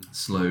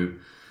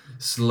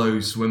slow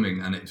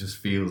swimming, and it just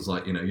feels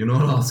like you're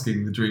not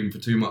asking the dream for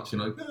too much.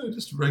 You're like, no,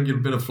 just a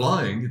regular bit of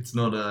flying. It's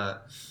not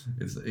I'm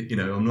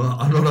not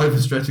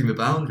overstretching the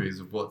boundaries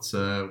of what's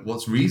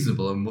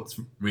reasonable and what's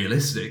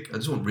realistic. I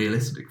just want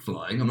realistic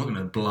flying. I'm not going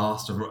to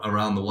blast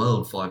around the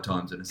world 5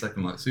 times in a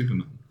second like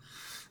Superman.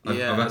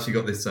 I've actually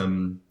got this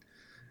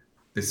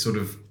this sort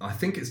of, I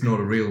think it's not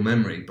a real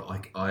memory, but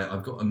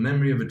I've got a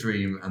memory of a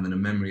dream and then a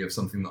memory of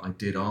something that I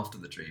did after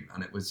the dream,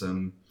 and it was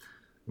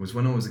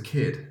when I was a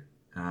kid.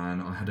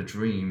 And I had a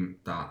dream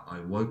that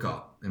I woke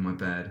up in my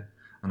bed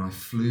and I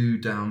flew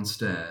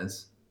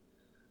downstairs,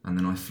 and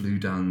then I flew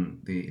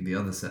down the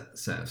other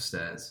set of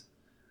stairs,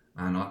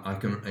 and I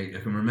can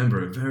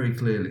remember it very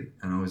clearly.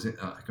 And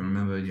I can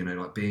remember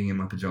being in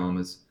my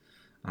pajamas,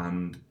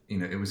 and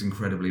it was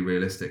incredibly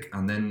realistic.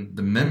 And then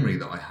the memory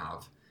that I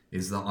have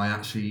is that I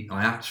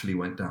actually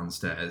went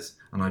downstairs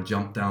and I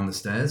jumped down the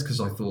stairs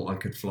because I thought I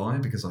could fly,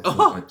 because I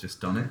thought I'd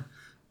just done it.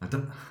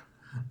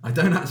 I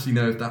don't actually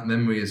know if that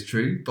memory is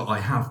true, but I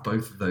have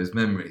both of those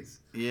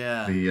memories.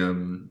 Yeah.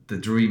 The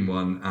dream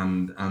one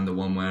and the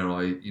one where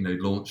I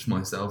launched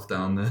myself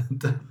down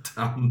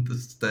the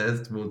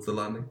stairs towards the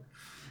landing.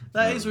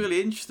 That is really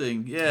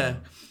interesting. Yeah.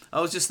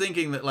 I was just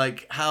thinking that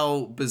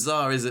how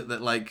bizarre is it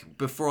that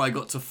before I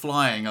got to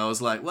flying I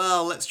was like,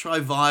 well, let's try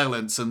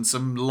violence and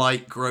some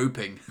light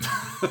groping.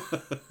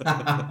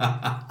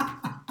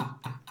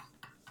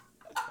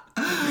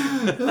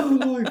 Oh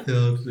my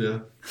god, yeah.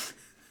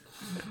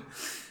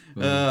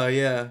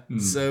 Yeah.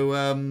 So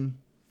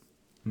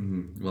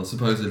well,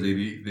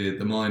 supposedly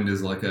the mind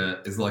is like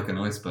an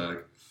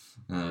iceberg,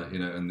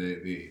 and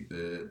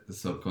the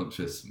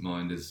subconscious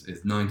mind is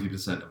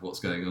 90% of what's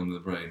going on in the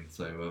brain.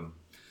 So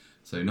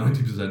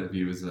 90% of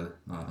you is a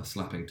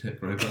slapping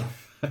tip roper.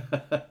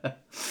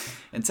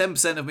 And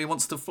 10% of me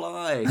wants to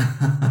fly.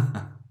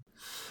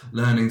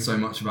 Learning so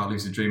much about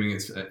lucid dreaming,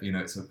 it's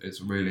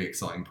a really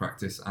exciting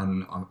practice,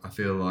 and I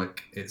feel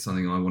like it's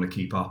something I want to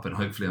keep up, and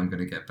hopefully I'm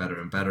going to get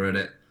better and better at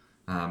it.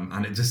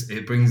 And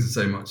it brings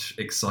so much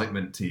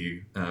excitement to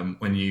you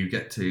when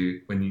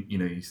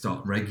you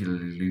start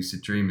regularly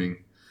lucid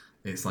dreaming.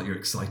 It's like you're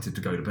excited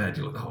to go to bed.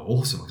 You're like, oh,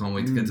 awesome! I can't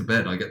wait to get to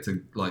bed. I get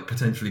to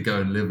potentially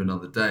go and live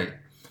another day.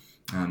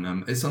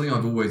 And it's something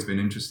I've always been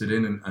interested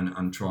in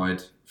and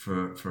tried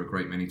for a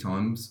great many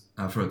times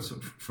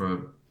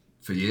for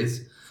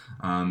years.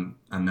 And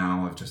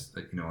now I've just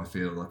I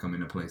feel like I'm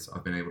in a place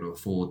I've been able to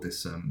afford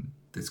this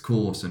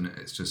course, and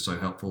it's just so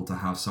helpful to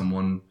have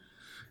someone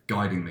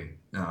guiding me,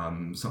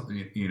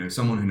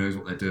 someone who knows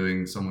what they're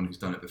doing, someone who's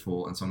done it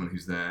before, and someone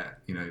who's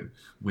there,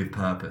 with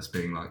purpose,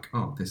 being like,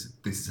 oh, this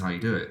is how you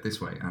do it this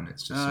way, and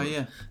it's just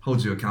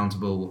holds you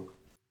accountable,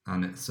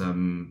 and it's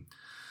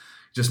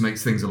just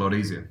makes things a lot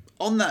easier.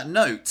 On that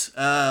note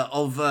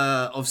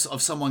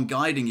of someone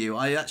guiding you,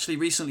 I actually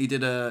recently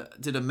did a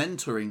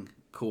mentoring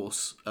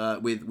course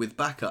with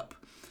Backup,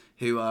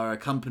 who are a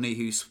company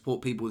who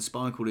support people with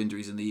spinal cord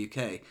injuries in the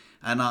UK,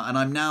 and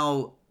I'm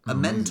now a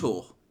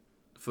mentor.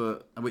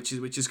 Which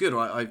is good,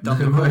 right? I've done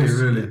the course.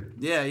 Really?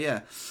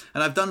 Yeah.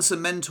 And I've done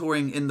some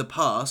mentoring in the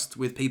past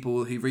with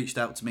people who've reached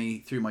out to me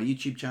through my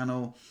YouTube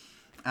channel,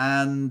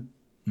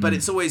 but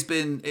it's always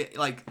been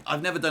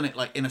I've never done it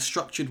in a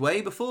structured way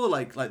before,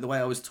 like the way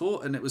I was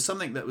taught, and it was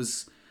something that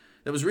was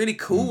really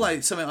cool,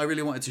 something I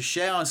really wanted to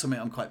share, and something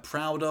I'm quite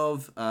proud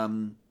of.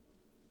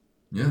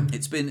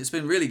 It's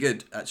been really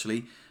good,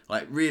 actually,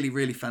 really,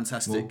 really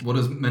fantastic. What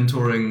does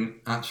mentoring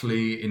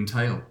actually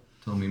entail?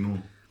 Tell me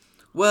more.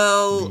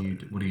 Well,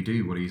 what do you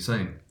do? What are you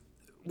saying?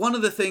 One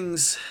of the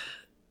things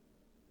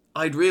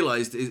I'd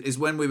realised is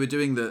when we were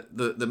doing the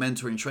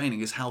mentoring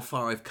training is how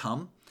far I've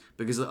come,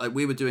 because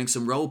we were doing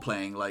some role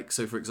playing.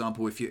 So for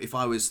example, if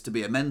I was to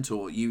be a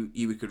mentor,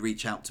 you could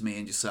reach out to me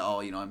and just say, oh,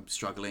 I'm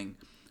struggling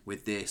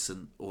with this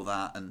and all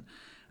that,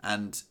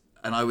 and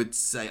I would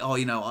say, oh,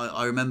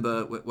 I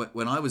remember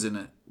when I was in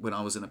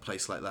a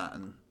place like that,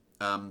 and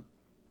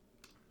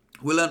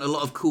we learned a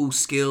lot of cool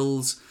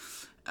skills.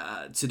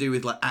 To do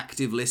with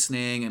active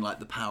listening and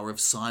the power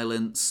of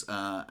silence,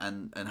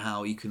 and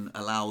how you can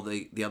allow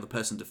the other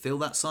person to feel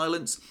that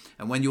silence.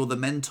 And when you're the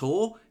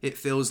mentor, it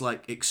feels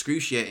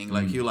excruciating.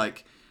 You're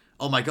like,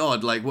 oh my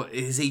god, what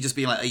is he just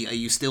being like? Are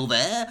you still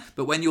there?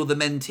 But when you're the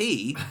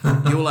mentee,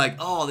 you're like,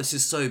 oh, this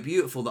is so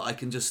beautiful that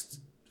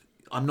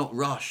I'm not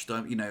rushed.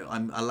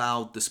 I'm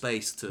allowed the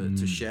space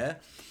to share.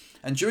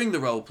 And during the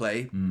role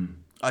play,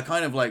 I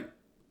kind of like,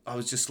 I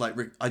was just like,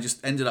 I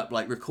just ended up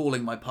like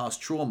recalling my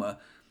past trauma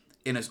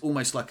in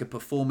almost like a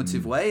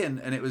performative way. And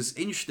it was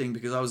interesting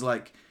because I was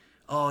like,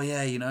 oh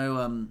yeah,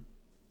 I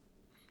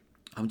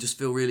just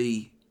feel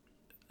really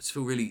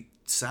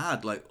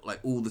sad like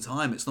all the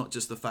time. It's not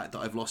just the fact that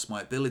I've lost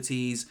my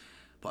abilities,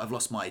 but I've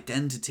lost my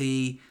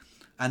identity.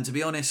 And to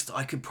be honest,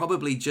 I could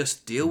probably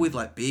just deal with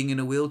like being in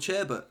a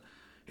wheelchair, but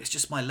it's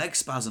just my leg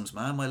spasms,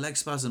 man. My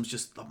legs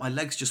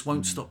just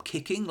won't stop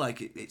kicking.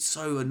 Like it's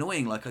so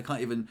annoying. Like I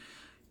can't even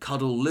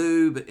cuddle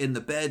Lou in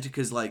the bed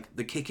because like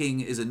the kicking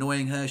is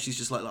annoying her. She's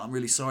just like, I'm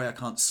really sorry, I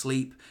can't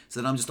sleep. So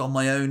then I'm just on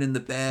my own in the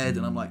bed,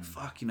 and I'm like,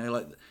 fuck,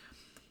 like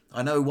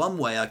I know one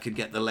way I could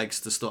get the legs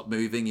to stop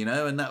moving,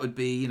 and that would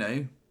be,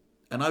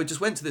 and I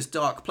just went to this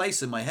dark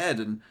place in my head,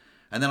 and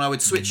then I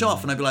would switch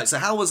off, and I'd be like, so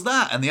how was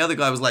that? And the other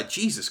guy was like,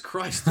 Jesus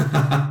Christ,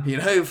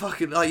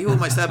 fucking, like, you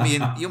almost had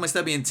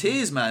me in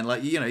tears, man.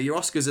 Like, your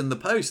Oscar's in the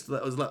post.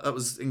 That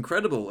was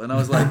incredible. And I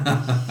was like,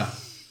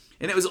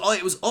 and it was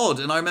odd.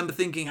 And I remember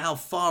thinking how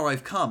far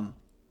I've come,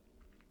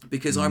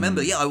 because I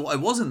remember, I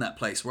was in that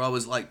place where I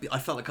was like, I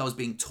felt like I was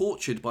being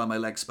tortured by my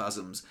leg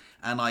spasms,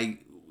 and I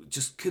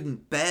just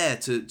couldn't bear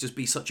to just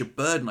be such a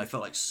burden. I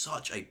felt like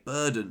such a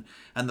burden.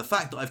 And the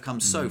fact that I've come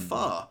so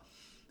far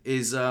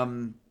is I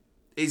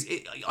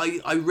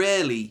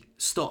rarely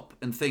stop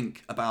and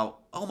think about,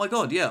 oh my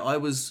God, yeah, I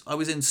was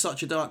in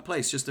such a dark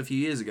place just a few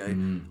years ago.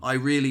 I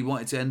really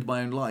wanted to end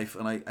my own life,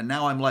 and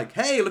now I'm like,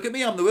 hey, look at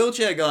me, I'm the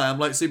wheelchair guy. I'm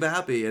like super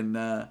happy,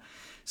 and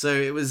so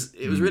it was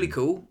really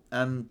cool.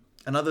 And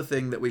another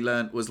thing that we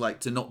learned was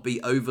like to not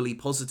be overly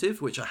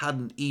positive, which I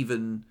hadn't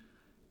even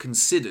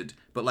considered.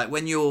 But like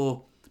when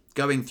you're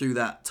going through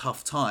that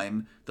tough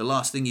time, the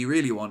last thing you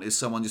really want is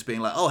someone just being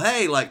like, oh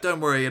hey, like don't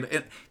worry,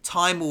 and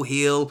time will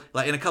heal,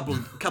 like in a couple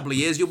of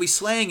years you'll be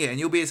slaying it and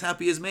you'll be as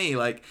happy as me.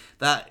 Like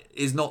that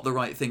is not the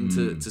right thing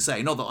to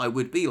say. Not that I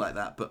would be like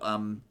that, but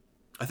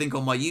I think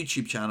on my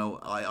YouTube channel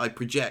I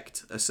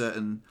project a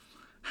certain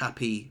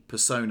happy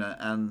persona,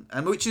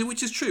 and which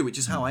is true, which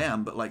is how I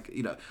am. But like,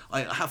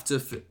 I have to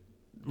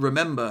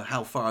remember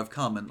how far I've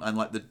come, and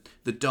like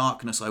the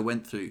darkness I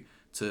went through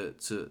to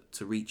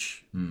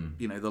reach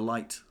the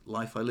light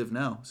life I live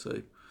now.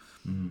 So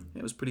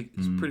it was pretty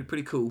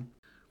cool.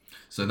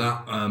 So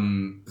that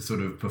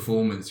sort of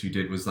performance you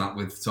did, was that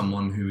with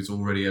someone who's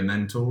already a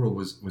mentor, or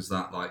was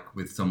that like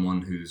with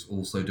someone who's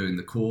also doing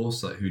the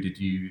course? Like who did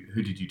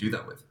you do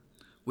that with?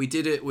 We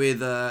did it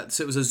with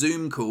so it was a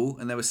Zoom call,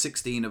 and there were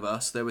 16 of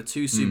us. There were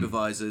 2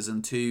 supervisors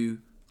and 2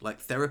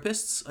 like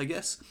therapists, I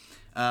guess.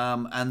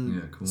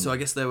 Cool. So I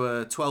guess there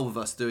were 12 of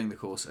us doing the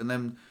course, and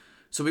then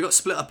so we got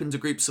split up into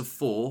groups of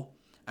 4,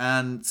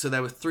 and so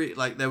there were 3.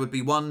 Like there would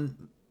be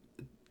one.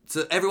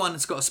 So everyone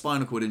has got a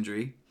spinal cord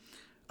injury,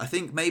 I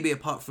think, maybe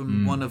apart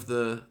from one of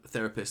the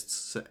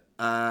therapists.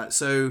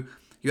 So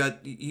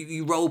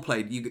you role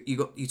played.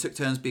 You took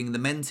turns being the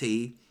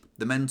mentee,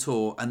 the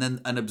mentor, and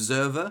then an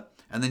observer,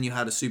 and then you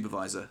had a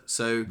supervisor.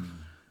 So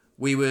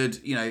we would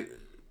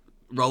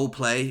role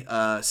play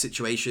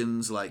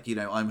situations like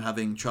I'm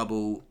having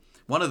trouble.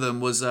 One of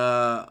them was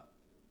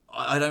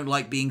I don't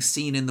like being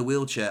seen in the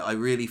wheelchair. I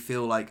really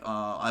feel like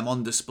I'm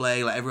on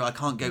display. Like I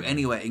can't go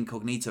anywhere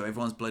incognito.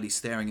 Everyone's bloody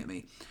staring at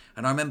me.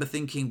 And I remember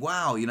thinking,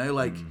 wow,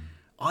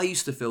 I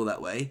used to feel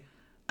that way,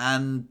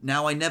 and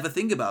now I never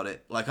think about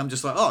it. Like I'm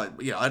just like, oh,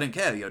 I don't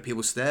care.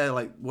 People stare,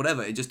 like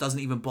whatever. It just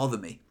doesn't even bother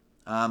me.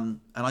 And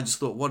I just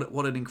thought,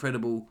 what an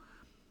incredible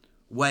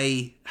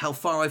way, how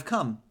far I've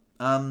come.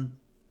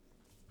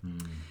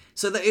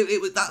 So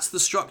that that's the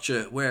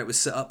structure where it was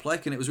set up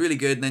like, and it was really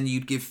good. And then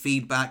you'd give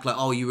feedback like,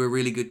 oh, you were a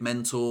really good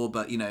mentor,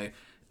 but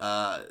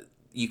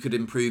you could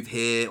improve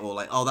here, or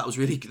like, oh, that was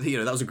really,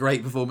 that was a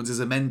great performance as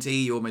a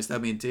mentee. You almost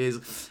had me in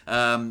tears.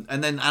 And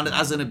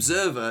as an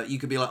observer, you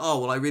could be like,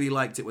 oh, well, I really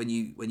liked it when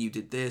you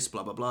did this,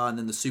 blah blah blah. And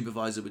then the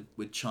supervisor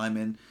would chime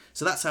in.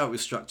 So that's how it was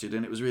structured,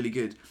 and it was really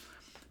good.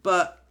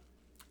 But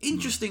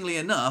interestingly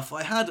enough,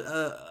 I had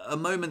a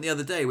moment the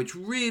other day which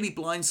really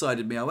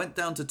blindsided me. I went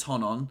down to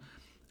Tonon,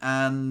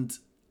 and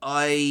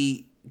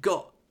I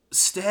got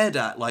stared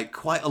at like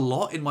quite a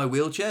lot in my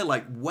wheelchair,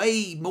 like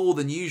way more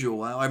than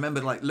usual. I remember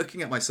like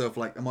looking at myself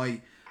like, am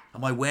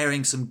I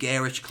wearing some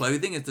garish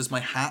clothing? Does my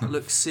hat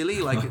look silly?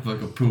 Like a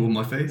pool on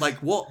my face? Like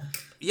what?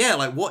 Yeah,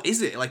 like what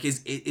is it? Like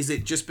is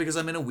it just because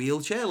I'm in a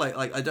wheelchair? Like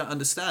I don't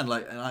understand.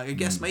 Like I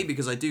guess maybe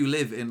because I do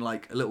live in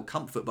like a little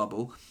comfort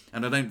bubble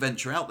and I don't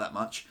venture out that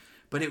much.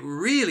 But it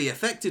really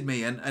affected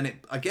me, and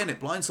it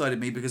blindsided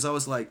me, because I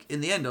was like,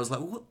 in the end, I was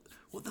like,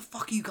 what the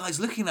fuck are you guys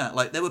looking at?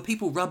 Like there were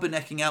people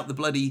rubbernecking out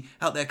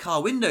their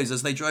car windows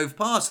as they drove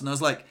past, and I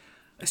was like,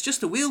 it's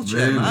just a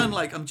wheelchair, really? Man.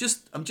 Like I'm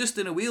just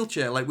in a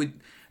wheelchair. Like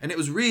and it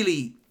was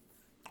really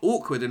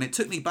awkward, and it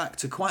took me back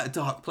to quite a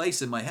dark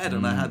place in my head,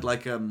 and I had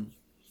like I'd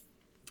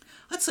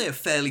say a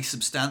fairly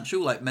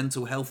substantial like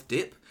mental health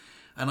dip,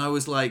 and I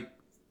was like,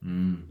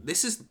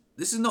 this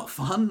is not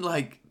fun.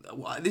 Like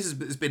it's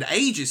been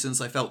ages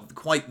since I felt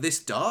quite this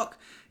dark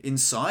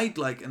inside.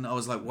 Like, and I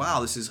was like,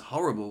 wow, this is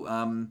horrible.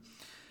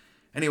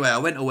 Anyway, I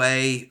went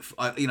away,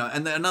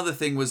 and then another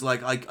thing was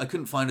like I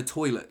couldn't find a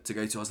toilet to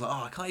go to. I was like,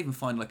 oh, I can't even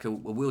find like a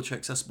wheelchair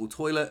accessible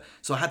toilet.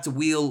 So I had to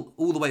wheel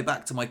all the way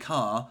back to my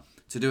car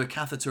to do a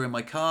catheter in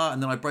my car,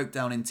 and then I broke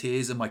down in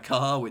tears in my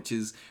car, which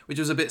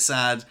was a bit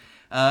sad.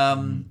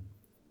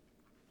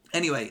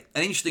 Anyway,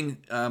 an interesting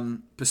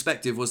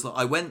perspective was that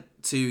I went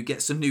to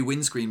get some new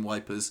windscreen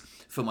wipers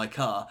for my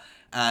car,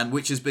 and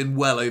which has been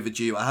well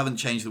overdue. I haven't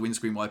changed the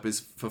windscreen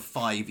wipers for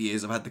 5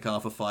 years. I've had the car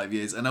for 5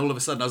 years, and all of a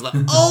sudden I was like,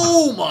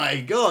 oh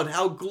my God,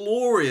 how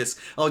glorious.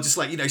 I was just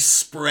like,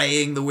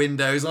 spraying the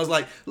windows. I was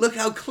like, look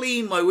how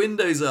clean my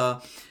windows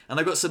are. And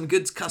I got some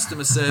good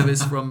customer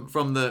service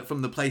from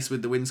the place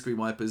with the windscreen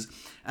wipers.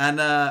 And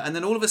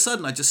then all of a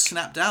sudden I just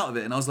snapped out of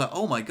it, and I was like,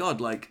 oh my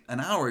God, like an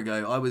hour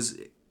ago I was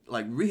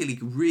like really,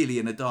 really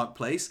in a dark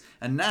place,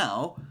 and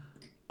now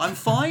I'm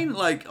fine.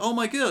 Like, oh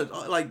my God,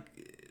 like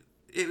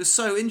it was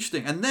so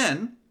interesting. And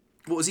then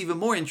what was even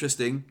more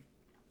interesting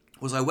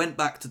was I went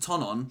back to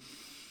Tonon,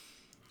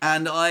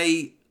 and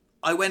I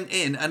went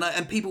in,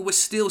 and people were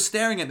still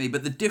staring at me,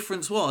 but the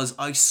difference was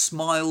I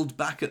smiled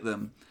back at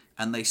them,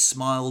 and they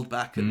smiled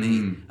back at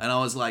me. And I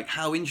was like,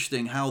 how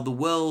interesting how the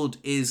world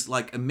is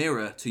like a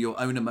mirror to your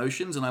own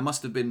emotions. And I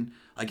must have been,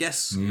 I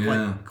guess,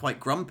 quite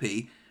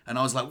grumpy. And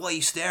I was like, what are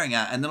you staring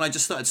at? And then I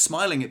just started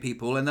smiling at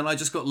people, and then I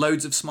just got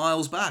loads of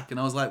smiles back. And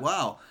I was like,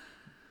 wow.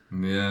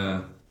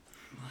 Yeah.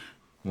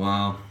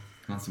 Wow.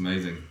 That's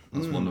amazing.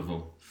 That's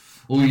wonderful.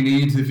 All you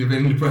need if you're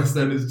feeling depressed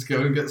then is to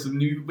go and get some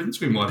new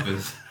windscreen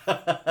wipers.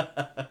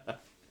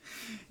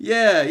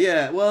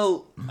 Yeah.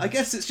 Well, I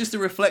guess it's just a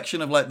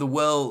reflection of like the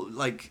world,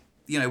 like,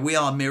 we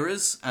are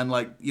mirrors, and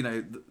like,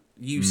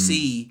 you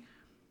see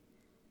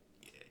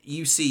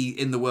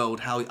in the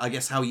world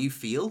how you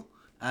feel.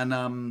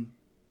 And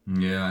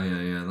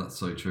Yeah, that's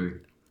so true.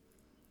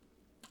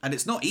 And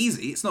it's not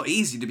easy. It's not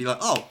easy to be like,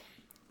 oh,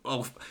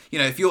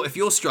 if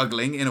you're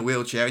struggling in a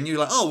wheelchair and you're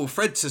like, oh, well,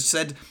 Fred just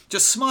said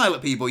just smile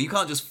at people. You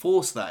can't just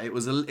force that. It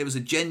was a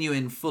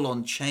genuine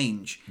full-on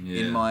change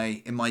in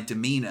my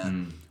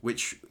demeanor,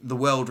 which the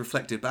world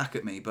reflected back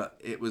at me. But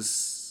it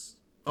was,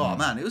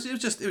 man, it was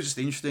just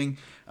interesting.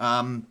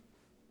 I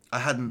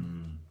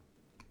hadn't.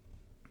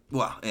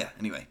 Well, yeah.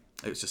 Anyway,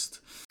 it was just.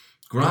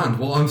 Grand.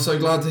 Well, I'm so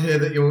glad to hear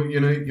that you're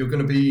going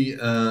to be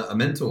a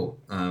mentor.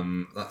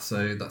 That's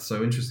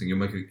so interesting. You'll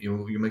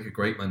make a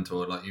great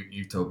mentor. Like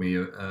you've told me,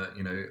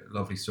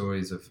 lovely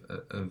stories of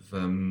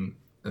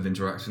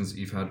interactions that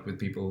you've had with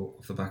people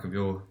off the back of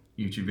your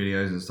YouTube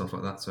videos and stuff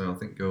like that. So I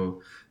think you're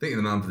the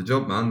man for the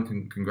job,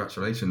 man.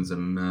 Congratulations,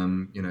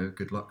 and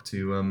good luck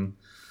to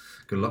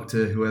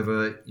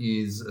whoever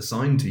is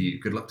assigned to you.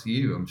 Good luck to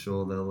you. I'm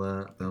sure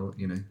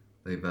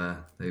they've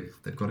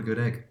got a good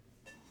egg.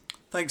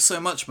 Thanks so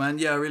much, man.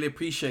 Yeah, I really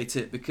appreciate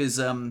it, because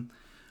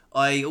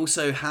I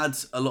also had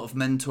a lot of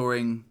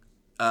mentoring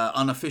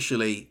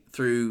unofficially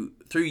through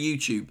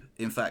YouTube.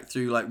 In fact,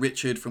 through like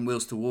Richard from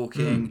Wheels to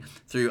Walking,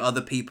 through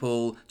other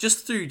people,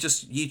 through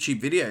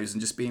YouTube videos,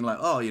 and just being like,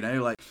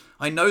 like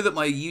I know that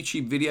my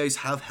YouTube videos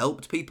have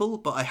helped people,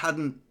 but I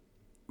hadn't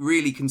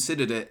really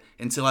considered it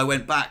until I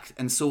went back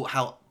and saw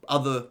how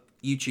other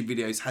YouTube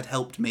videos had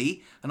helped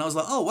me, and I was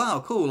like, oh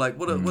wow, cool! Like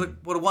what a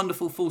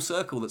wonderful full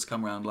circle that's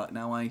come around. Like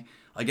now I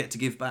get to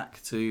give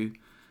back to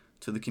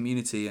the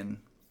community, and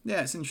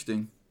yeah, it's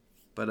interesting.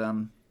 But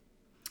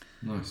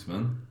nice,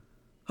 man.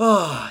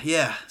 Oh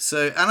yeah.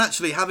 So, and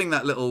actually having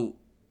that little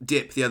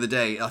dip the other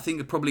day, I think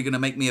it's probably going to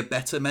make me a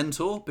better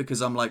mentor,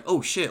 because I'm like,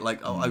 oh shit, like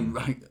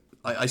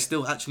I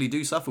still actually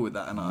do suffer with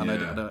that, and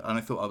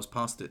I thought I was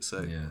past it.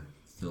 So yeah,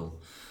 still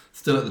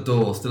at the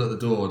door.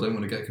 Don't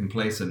want to get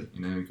complacent.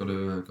 We've got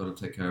to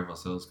take care of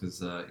ourselves, because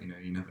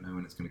you never know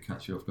when it's going to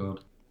catch you off guard.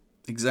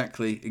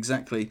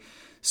 Exactly.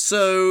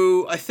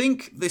 So I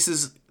think this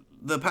is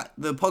the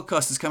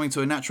podcast is coming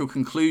to a natural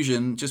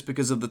conclusion just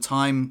because of the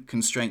time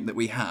constraint that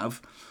we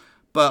have.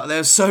 But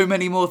there's so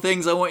many more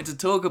things I wanted to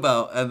talk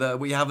about that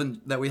we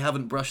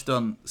haven't brushed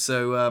on.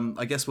 So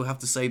I guess we'll have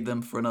to save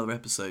them for another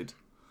episode.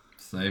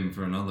 Same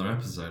for another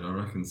episode, I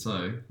reckon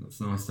so.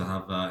 It's nice to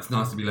have. It's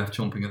nice to be left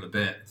chomping at the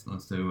bit. It's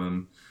nice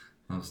to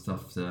have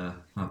stuff to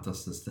have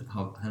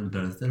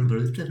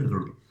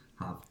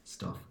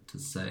stuff to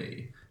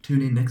say.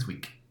 Tune in next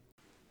week.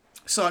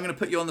 So I'm going to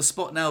put you on the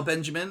spot now,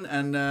 Benjamin,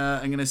 and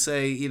I'm going to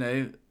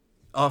say,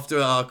 after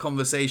our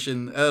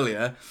conversation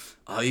earlier,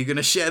 are you going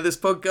to share this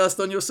podcast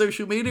on your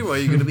social media, or are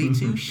you going to be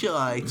too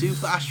shy, too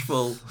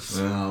bashful?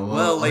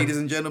 Well, ladies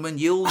and gentlemen,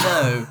 you'll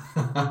know.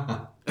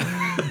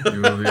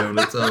 You will be able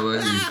to tell,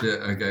 won't you? Shit.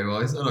 Okay,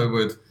 well, I said I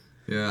would.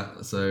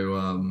 Yeah, so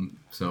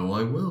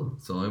I will.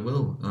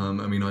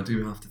 I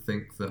do have to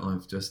think that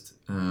I've just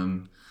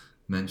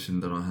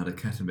mentioned that I had a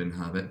ketamine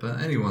habit, but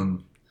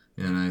anyone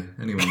that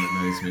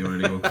knows me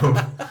already will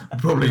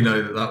probably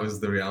know that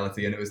was the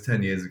reality, and it was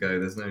 10 years ago.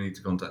 There's no need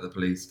to contact the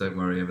police. Don't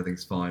worry,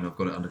 everything's fine. I've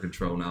got it under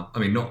control now. I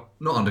mean, not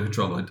under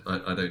control.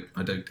 I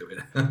don't do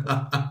it.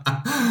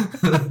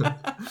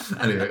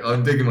 Anyway,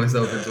 I'm digging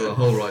myself into a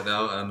hole right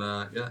now, and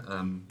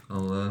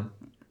I'll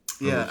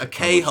a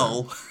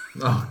K-hole.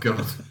 Oh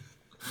God!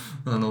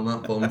 And on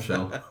that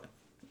bombshell.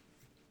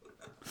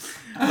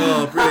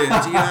 Oh,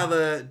 brilliant.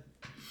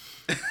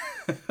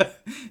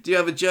 Do you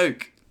have a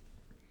joke?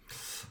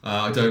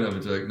 I don't have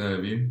a joke, no,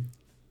 have you?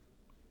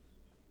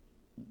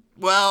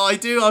 Well, I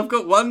do. I've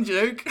got one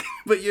joke,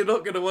 but you're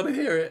not going to want to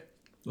hear it.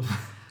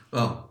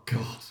 Oh,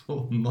 God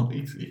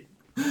almighty.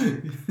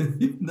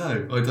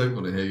 No, I don't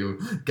want to hear your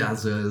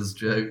Gazers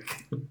joke.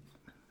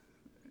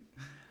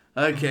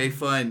 Okay,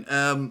 fine.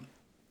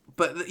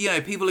 But,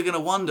 people are going to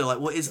wonder, like,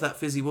 what is that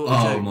fizzy water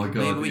joke? Oh, my God.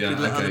 Maybe we could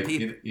let other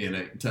people...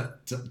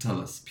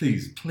 Tell us.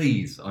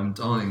 Please. I'm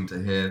dying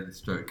to hear this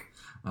joke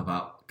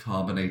about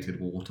carbonated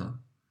water.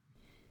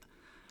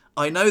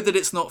 I know that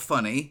it's not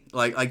funny,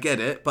 like, I get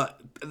it, but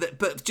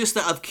just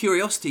out of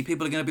curiosity,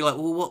 people are going to be like,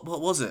 well,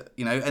 what was it?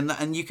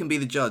 And you can be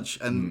the judge.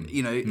 And,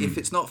 if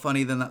it's not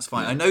funny, then that's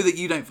fine. I know that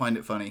you don't find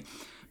it funny,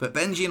 but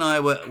Benji and I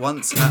were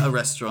once at a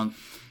restaurant,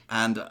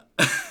 and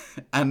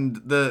and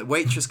the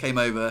waitress came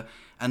over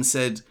and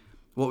said,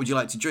 what would you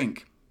like to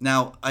drink?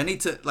 Now, I need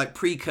to,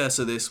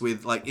 precursor this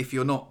with, if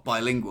you're not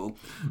bilingual.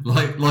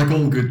 Like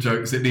all good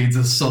jokes, it needs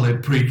a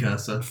solid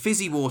precursor.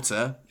 Fizzy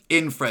water...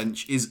 in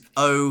French is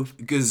eau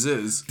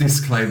gazeuse.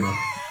 Disclaimer.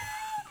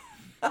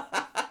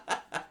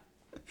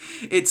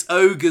 It's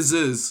eau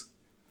gazeuse.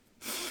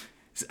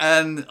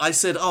 And I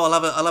said, I'll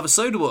have a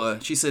soda water.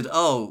 She said,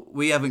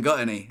 we haven't got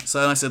any.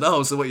 So I said,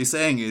 so what you're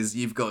saying is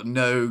you've got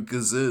no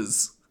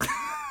gazeuse.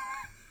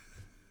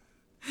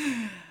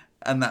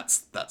 And that's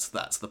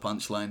the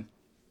punchline.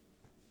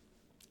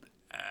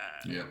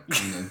 Yeah,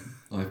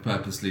 I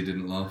purposely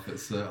didn't laugh.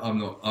 It's I'm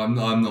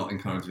not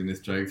encouraging this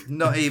joke.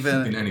 Not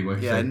even in any way.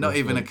 Yeah, not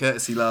even a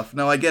courtesy laugh.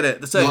 No, I get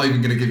it. So, not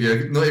even going to give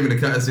you not even a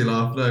courtesy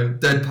laugh. No,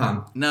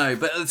 deadpan. No,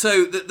 but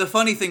so the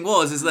funny thing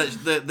is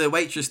that the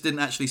waitress didn't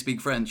actually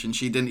speak French, and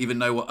she didn't even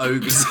know what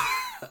ogres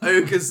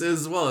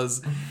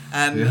was,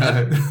 and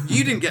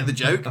you didn't get the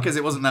joke because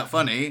it wasn't that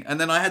funny.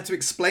 And then I had to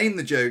explain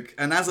the joke,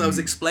 and as I was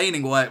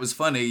explaining why it was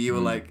funny, you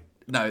were like,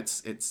 "No,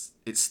 it's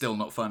still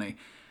not funny."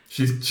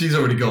 She's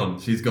already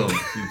gone. She's gone.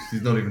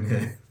 She's not even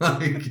here.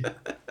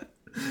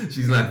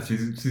 She's left.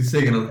 She's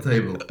sitting on the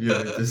table.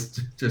 Yeah,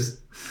 just.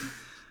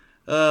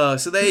 So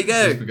there you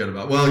go. Just forget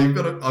about. Well,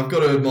 I've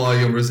got to admire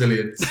your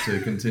resilience to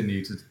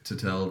continue to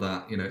tell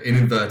that in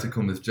inverted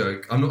commas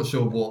joke. I'm not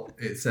sure what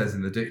it says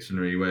in the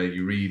dictionary where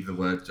you read the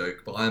word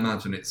joke, but I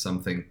imagine it's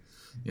something.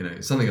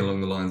 Something along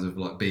the lines of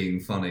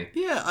being funny.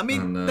 Yeah, I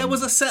mean, there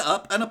was a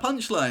setup and a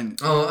punchline.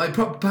 Oh,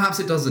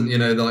 perhaps it doesn't.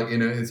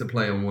 It's a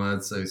play on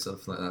words, so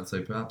stuff like that.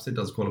 So perhaps it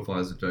does qualify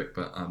as a joke.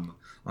 But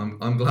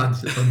I'm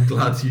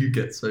glad you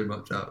get so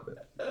much out of it.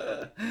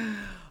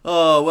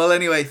 Oh well.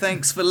 Anyway,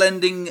 thanks for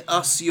lending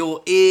us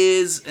your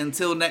ears.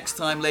 Until next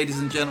time, ladies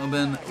and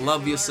gentlemen,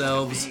 love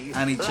yourselves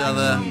and each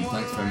other.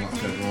 Thanks very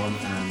much, everyone,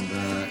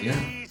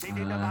 and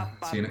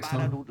see you next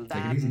time.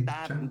 Take it easy.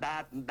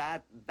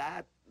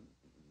 Ciao.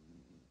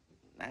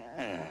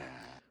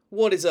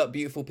 What is up,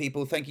 beautiful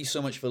people? Thank you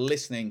so much for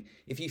listening.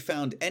 If you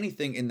found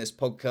anything in this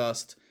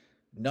podcast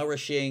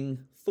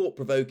nourishing,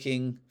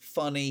 thought-provoking,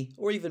 funny,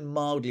 or even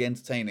mildly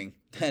entertaining,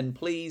 then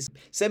please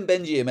send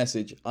Benji a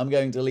message. I'm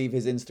going to leave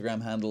his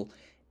Instagram handle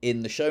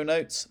in the show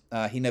notes.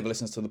 He never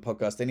listens to the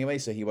podcast anyway,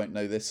 so he won't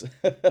know this.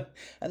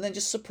 And then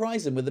just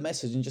surprise him with a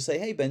message and just say,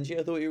 hey, Benji,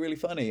 I thought you were really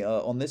funny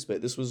on this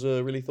bit. This was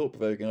really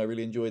thought-provoking. I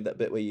really enjoyed that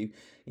bit where you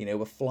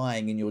were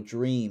flying in your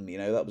dream.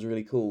 That was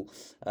really cool.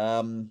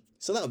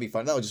 So that would be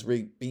fun. That would just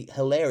really be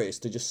hilarious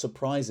to just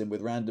surprise him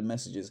with random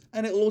messages.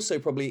 And it'll also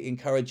probably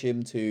encourage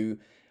him to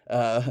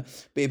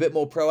be a bit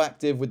more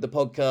proactive with the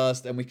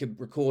podcast, and we could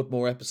record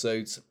more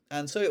episodes.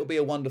 And so it'll be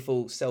a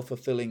wonderful,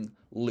 self-fulfilling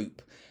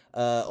loop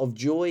of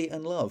joy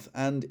and love.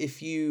 And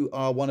if you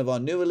are one of our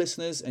newer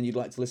listeners and you'd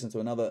like to listen to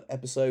another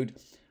episode,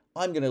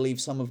 I'm going to leave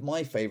some of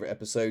my favourite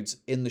episodes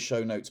in the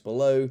show notes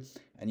below,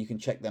 and you can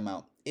check them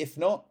out. If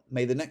not,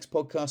 may the next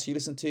podcast you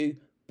listen to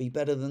be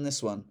better than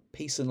this one.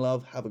 Peace and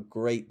love. Have a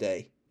great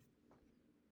day.